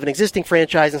iteration of an existing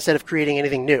franchise instead of creating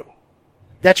anything new.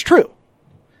 That's true.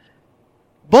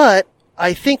 But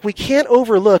I think we can't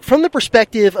overlook, from the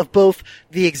perspective of both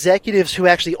the executives who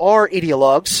actually are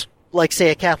ideologues, like, say,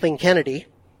 a Kathleen Kennedy,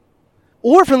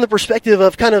 or from the perspective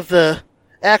of kind of the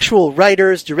actual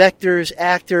writers, directors,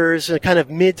 actors, and kind of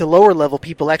mid to lower level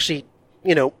people actually,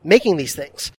 making these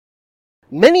things.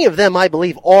 Many of them, I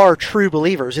believe, are true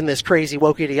believers in this crazy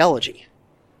woke ideology.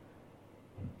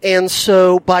 And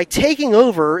so by taking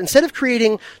over, instead of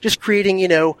creating,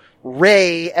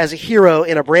 Rey as a hero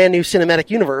in a brand new cinematic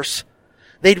universe,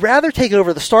 they'd rather take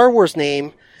over the Star Wars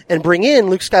name and bring in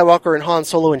Luke Skywalker and Han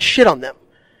Solo and shit on them.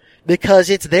 Because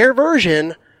it's their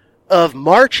version of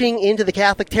marching into the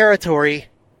Catholic territory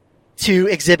to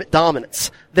exhibit dominance.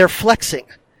 They're flexing.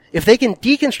 If they can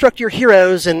deconstruct your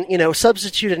heroes and,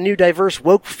 substitute a new diverse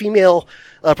woke female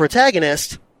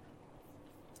protagonist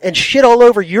and shit all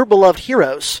over your beloved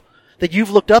heroes that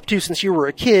you've looked up to since you were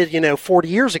a kid, 40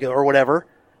 years ago or whatever,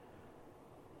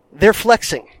 they're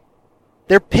flexing.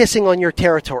 They're pissing on your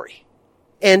territory.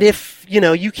 And if,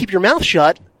 you keep your mouth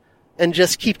shut and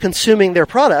just keep consuming their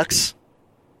products,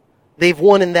 they've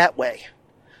won in that way.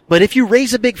 But if you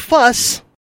raise a big fuss,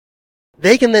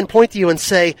 they can then point to you and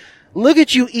say, look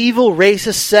at you evil,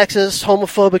 racist, sexist,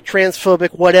 homophobic,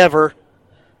 transphobic, whatever.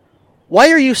 why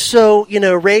are you so,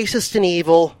 racist and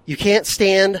evil? You can't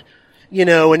stand,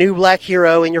 a new black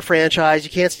hero in your franchise. You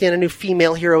can't stand a new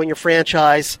female hero in your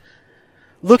franchise.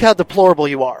 Look how deplorable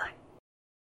you are.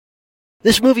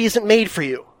 This movie isn't made for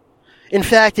you. In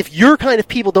fact, if your kind of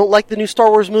people don't like the new Star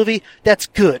Wars movie, that's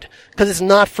good, because it's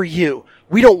not for you.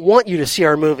 We don't want you to see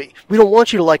our movie. We don't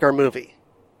want you to like our movie.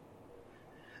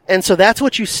 And so that's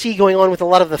what you see going on with a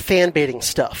lot of the fan-baiting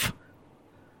stuff.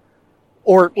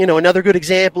 Or, another good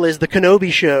example is the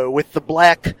Kenobi show with the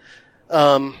black,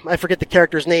 I forget the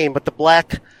character's name, but the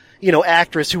black,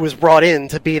 actress who was brought in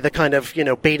to be the kind of,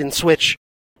 bait and switch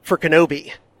for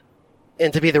Kenobi.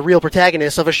 And to be the real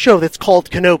protagonist of a show that's called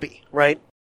Kenobi, right?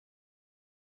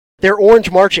 They're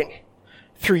orange marching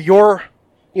through your,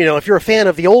 if you're a fan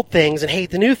of the old things and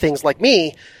hate the new things like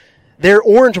me, they're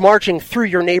orange marching through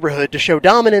your neighborhood to show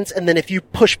dominance, and then if you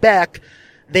push back,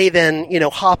 they then,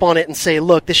 hop on it and say,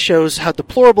 look, this shows how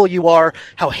deplorable you are,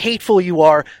 how hateful you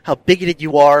are, how bigoted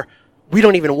you are. We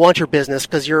don't even want your business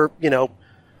because you're,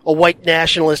 a white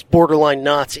nationalist borderline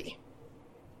Nazi.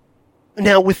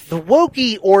 Now, with the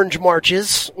wokey orange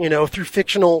marches, through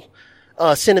fictional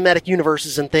cinematic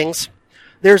universes and things,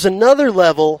 there's another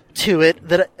level to it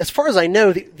that, as far as I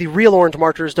know, the real orange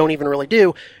marchers don't even really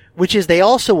do, which is they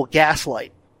also will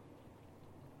gaslight.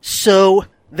 So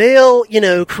they'll,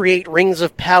 create rings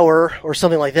of power or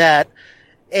something like that,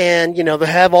 and, they'll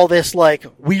have all this,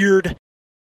 weird,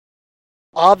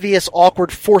 obvious,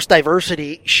 awkward forced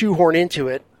diversity shoehorn into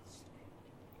it,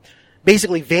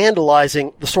 basically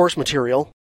vandalizing the source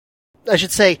material, I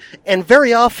should say, and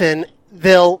very often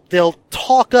they'll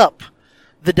talk up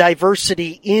the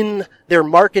diversity in their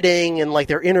marketing and,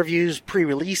 their interviews,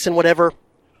 pre-release and whatever.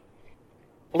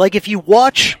 If you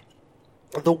watch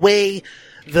the way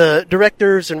the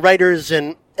directors and writers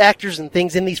and actors and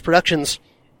things in these productions,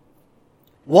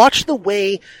 watch the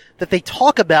way that they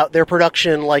talk about their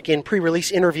production, in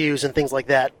pre-release interviews and things like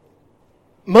that.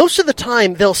 Most of the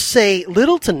time, they'll say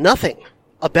little to nothing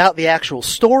about the actual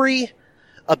story,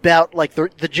 about,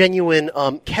 the genuine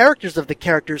characters of the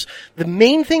characters. The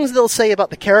main things they'll say about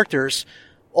the characters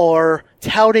are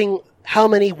touting how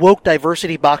many woke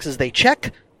diversity boxes they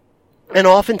check, and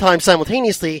oftentimes,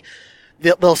 simultaneously,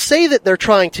 they'll say that they're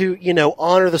trying to,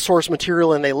 honor the source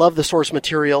material and they love the source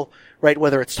material, right?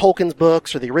 Whether it's Tolkien's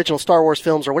books or the original Star Wars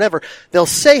films or whatever, they'll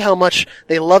say how much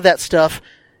they love that stuff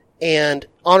and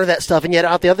honor that stuff, and yet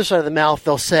out the other side of the mouth,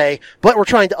 they'll say, but we're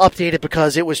trying to update it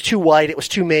because it was too white, it was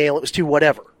too male, it was too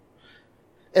whatever.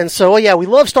 And so, we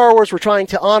love Star Wars, we're trying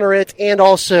to honor it, and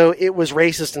also it was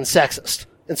racist and sexist,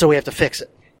 and so we have to fix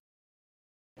it.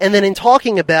 And then in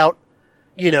talking about,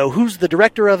 who's the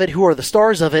director of it, who are the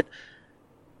stars of it,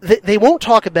 they won't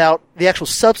talk about the actual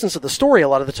substance of the story a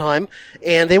lot of the time,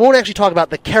 and they won't actually talk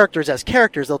about the characters as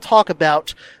characters. They'll talk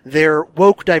about their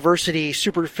woke diversity,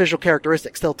 superficial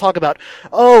characteristics. They'll talk about,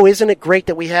 isn't it great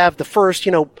that we have the first,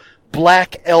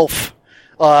 black elf,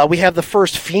 we have the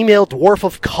first female dwarf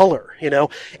of color,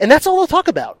 and that's all they'll talk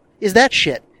about, is that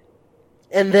shit.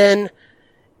 And then,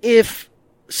 if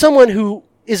someone who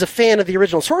is a fan of the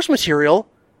original source material,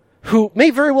 who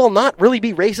may very well not really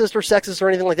be racist or sexist or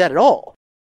anything like that at all,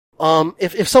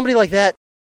 if somebody like that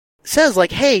says,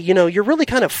 hey, you're really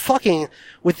kind of fucking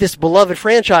with this beloved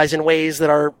franchise in ways that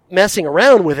are messing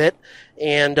around with it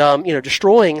and,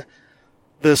 destroying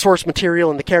the source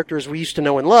material and the characters we used to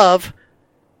know and love,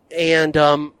 and,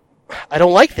 I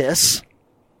don't like this,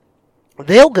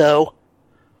 they'll go,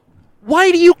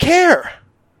 why do you care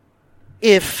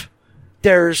if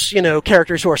there's,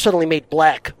 characters who are suddenly made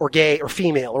black or gay or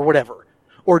female or whatever,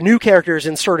 or new characters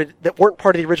inserted that weren't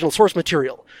part of the original source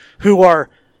material, who are,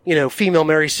 female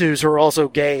Mary Sues who are also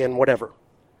gay and whatever.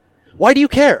 Why do you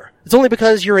care? It's only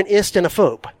because you're an ist and a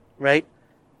phobe, right?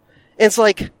 And it's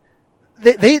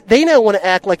they now want to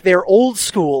act like they're old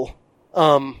school,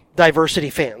 diversity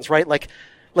fans, right? Like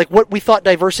what we thought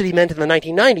diversity meant in the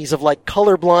 1990s of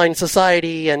colorblind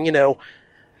society and,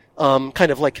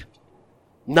 kind of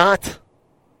not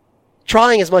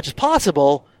trying as much as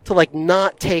possible to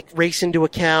not take race into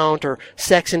account or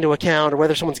sex into account or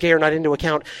whether someone's gay or not into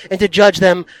account, and to judge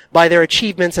them by their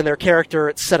achievements and their character,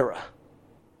 etc.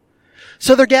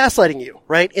 So they're gaslighting you,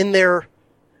 right? In their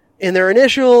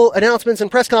initial announcements and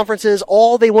press conferences,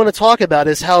 all they want to talk about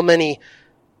is how many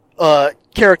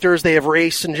characters they have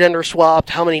race and gender swapped,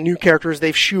 how many new characters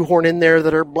they've shoehorned in there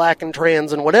that are black and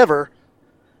trans and whatever.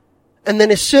 And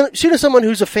then as soon as someone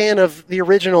who's a fan of the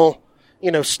original,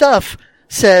 stuff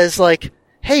says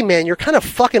hey man, you're kind of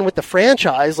fucking with the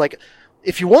franchise.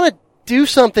 If you want to do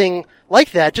something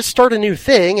like that, just start a new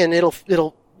thing and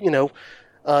it'll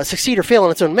succeed or fail on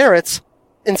its own merits.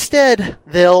 Instead,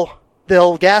 they'll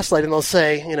gaslight and they'll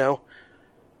say,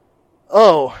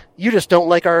 oh, you just don't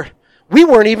like we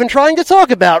weren't even trying to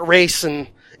talk about race and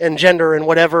gender and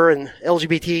whatever and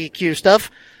LGBTQ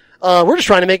stuff. We're just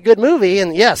trying to make a good movie,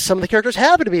 and yes, some of the characters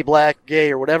happen to be black,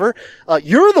 gay, or whatever.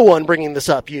 You're the one bringing this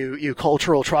up, you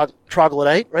cultural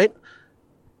troglodyte, right?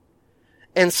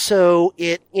 And so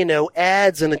it,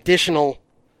 adds an additional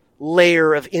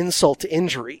layer of insult to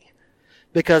injury.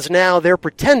 Because now they're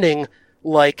pretending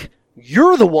like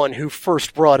you're the one who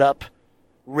first brought up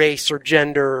race or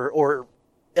gender or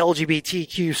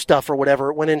LGBTQ stuff or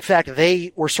whatever, when in fact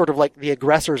they were sort of like the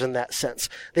aggressors in that sense.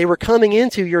 They were coming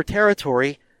into your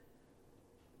territory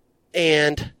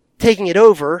and taking it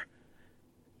over,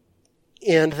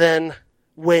 and then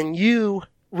when you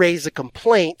raise a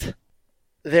complaint,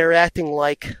 they're acting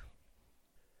like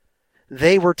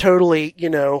they were totally,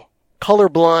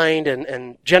 colorblind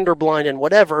and gender blind and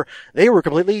whatever. They were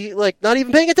completely, not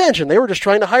even paying attention. They were just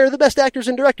trying to hire the best actors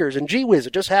and directors, and gee whiz,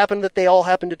 it just happened that they all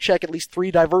happened to check at least 3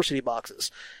 diversity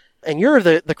boxes. And you're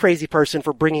the crazy person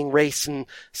for bringing race and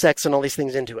sex and all these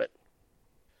things into it.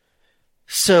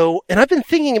 So, and I've been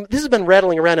thinking, this has been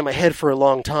rattling around in my head for a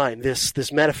long time,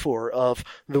 this metaphor of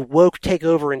the woke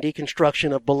takeover and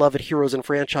deconstruction of beloved heroes and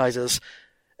franchises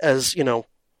as,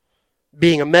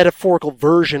 being a metaphorical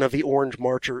version of the Orange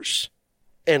Marchers.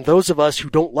 And those of us who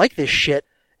don't like this shit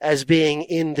as being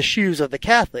in the shoes of the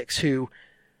Catholics who,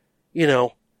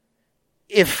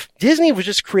 if Disney was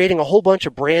just creating a whole bunch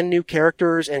of brand new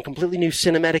characters and completely new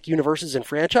cinematic universes and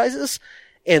franchises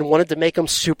and wanted to make them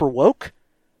super woke,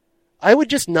 I would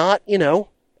just not,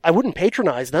 I wouldn't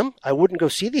patronize them. I wouldn't go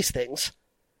see these things.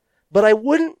 But I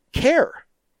wouldn't care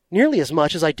nearly as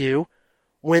much as I do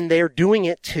when they're doing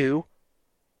it to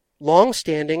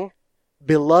long-standing,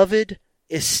 beloved,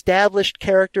 established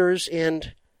characters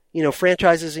and,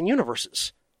 franchises and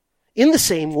universes. In the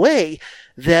same way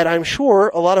that I'm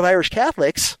sure a lot of Irish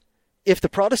Catholics, if the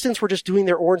Protestants were just doing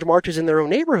their orange marches in their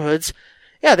own neighborhoods,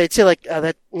 yeah, they'd say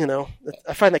that,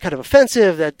 I find that kind of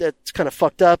offensive, that's kind of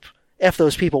fucked up, F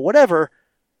those people, whatever.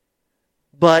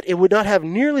 But it would not have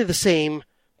nearly the same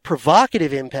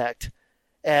provocative impact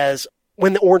as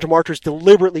when the Orange Marchers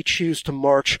deliberately choose to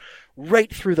march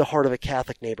right through the heart of a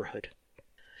Catholic neighborhood.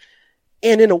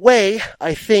 And in a way,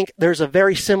 I think there's a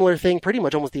very similar thing, pretty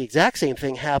much almost the exact same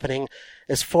thing happening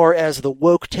as far as the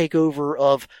woke takeover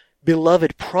of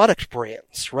beloved product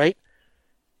brands, right?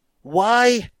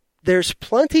 Why there's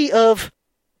plenty of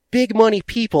big money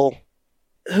people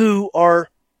who are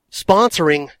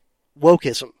sponsoring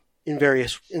wokeism in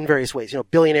various ways,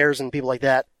 billionaires and people like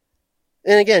that.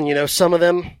 And again, some of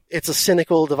them, it's a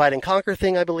cynical divide and conquer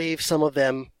thing, I believe. Some of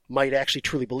them might actually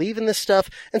truly believe in this stuff,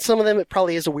 and some of them it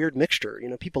probably is a weird mixture.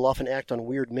 People often act on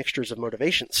weird mixtures of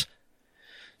motivations.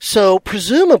 So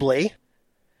presumably,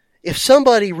 if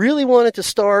somebody really wanted to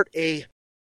start an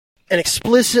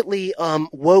explicitly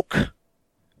woke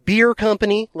beer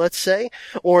company, let's say,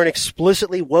 or an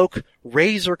explicitly woke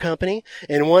razor company,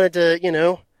 and wanted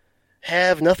to,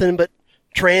 have nothing but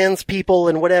trans people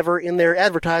and whatever in their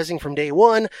advertising from day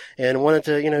one, and wanted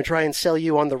to, try and sell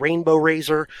you on the rainbow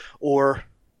razor or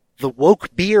the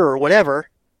woke beer or whatever,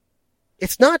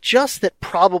 it's not just that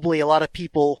probably a lot of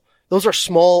people, those are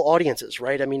small audiences,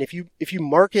 right? I mean, if you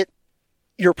market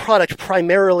your product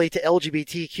primarily to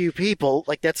LGBTQ people,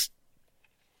 that's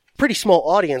pretty small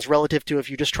audience relative to if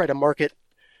you just try to market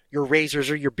your razors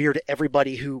or your beer to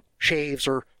everybody who shaves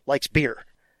or likes beer.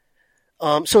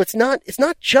 So it's not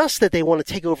just that they want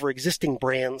to take over existing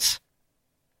brands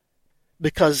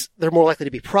because they're more likely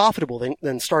to be profitable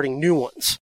than starting new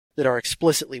ones that are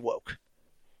explicitly woke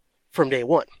from day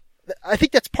one. I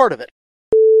think that's part of it.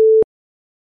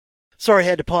 Sorry, I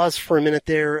had to pause for a minute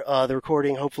there, the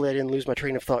recording. Hopefully I didn't lose my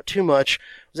train of thought too much.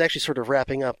 I was actually sort of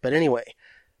wrapping up, but anyway.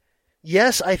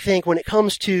 Yes, I think when it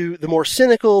comes to the more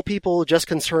cynical people just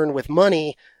concerned with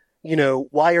money,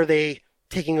 why are they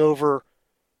taking over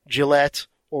Gillette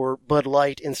or Bud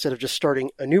Light instead of just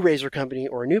starting a new razor company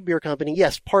or a new beer company?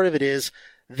 Yes, part of it is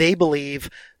they believe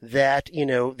that,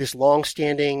 this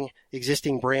long-standing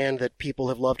existing brand that people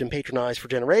have loved and patronized for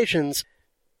generations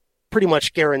pretty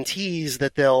much guarantees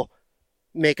that they'll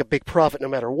make a big profit no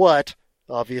matter what.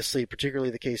 Obviously,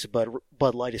 particularly the case of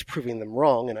Bud Light is proving them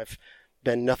wrong, and I've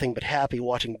been nothing but happy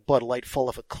watching Bud Light fall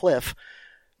off a cliff.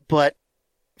 But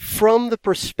from the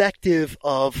perspective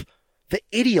of the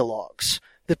ideologues,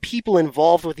 the people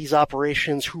involved with these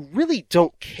operations who really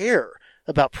don't care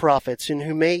about profits and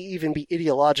who may even be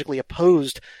ideologically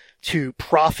opposed to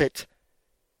profit,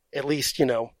 at least,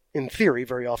 in theory,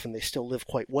 very often they still live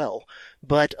quite well.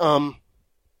 But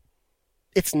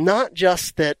it's not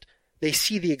just that they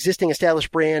see the existing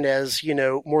established brand as,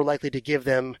 more likely to give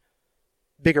them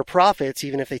bigger profits,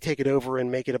 even if they take it over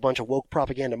and make it a bunch of woke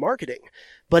propaganda marketing.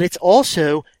 But it's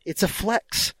a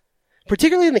flex.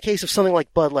 Particularly in the case of something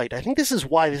like Bud Light. I think this is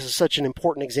why this is such an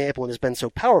important example and has been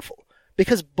so powerful.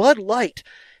 Because Bud Light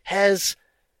has,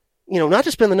 not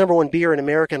just been the number one beer in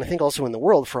America and I think also in the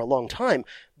world for a long time,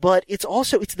 but it's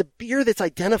the beer that's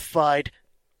identified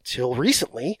till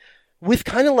recently with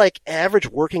kind of like average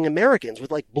working Americans,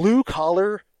 with like blue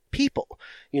collar people,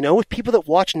 with people that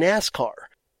watch NASCAR,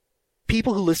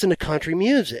 people who listen to country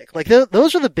music. Like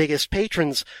those are the biggest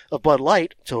patrons of Bud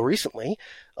Light till recently.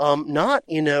 Not,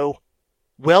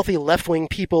 wealthy left-wing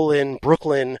people in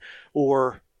Brooklyn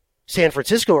or San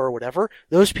Francisco or whatever.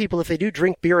 Those people, if they do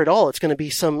drink beer at all, it's going to be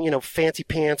some, fancy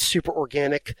pants, super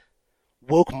organic,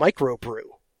 woke microbrew.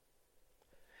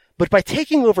 But by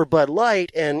taking over Bud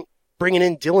Light and bringing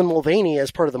in Dylan Mulvaney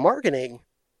as part of the marketing,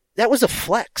 that was a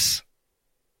flex,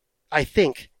 I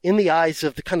think, in the eyes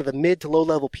of the kind of the mid to low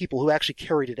level people who actually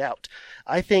carried it out.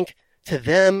 I think to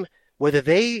them, whether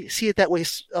they see it that way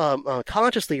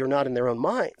consciously or not in their own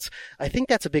minds, I think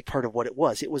that's a big part of what it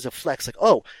was. It was a flex, like,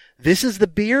 oh, this is the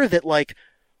beer that like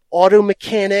auto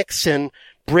mechanics and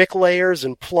bricklayers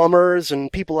and plumbers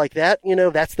and people like that,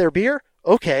 that's their beer?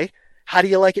 Okay, how do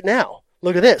you like it now?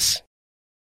 Look at this.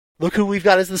 Look who we've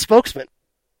got as the spokesman.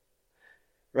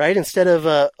 Right? Instead of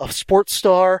a sports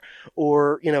star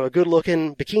or, a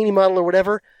good-looking bikini model or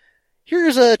whatever,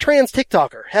 here's a trans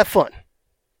TikToker. Have fun.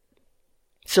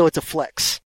 So it's a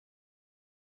flex.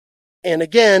 And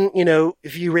again,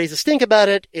 if you raise a stink about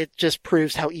it, it just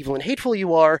proves how evil and hateful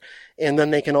you are. And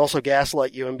then they can also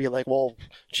gaslight you and be like, well,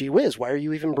 gee whiz, why are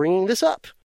you even bringing this up?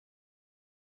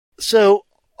 So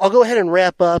I'll go ahead and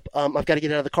wrap up. I've got to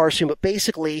get out of the car soon, but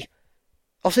basically,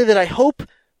 I'll say that I hope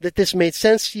that this made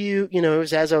sense to you. It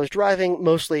was as I was driving,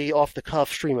 mostly off the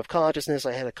cuff stream of consciousness.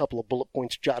 I had a couple of bullet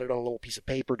points jotted on a little piece of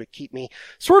paper to keep me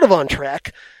sort of on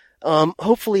track.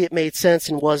 Hopefully it made sense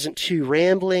and wasn't too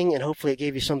rambling, and hopefully it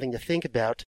gave you something to think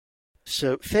about.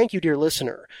 So thank you, dear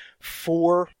listener,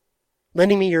 for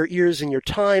lending me your ears and your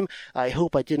time. I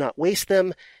hope I did not waste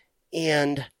them,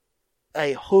 and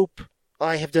I hope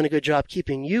I have done a good job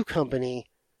keeping you company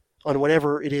on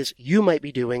whatever it is you might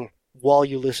be doing while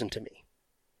you listen to me.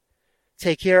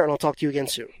 Take care, and I'll talk to you again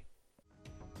soon.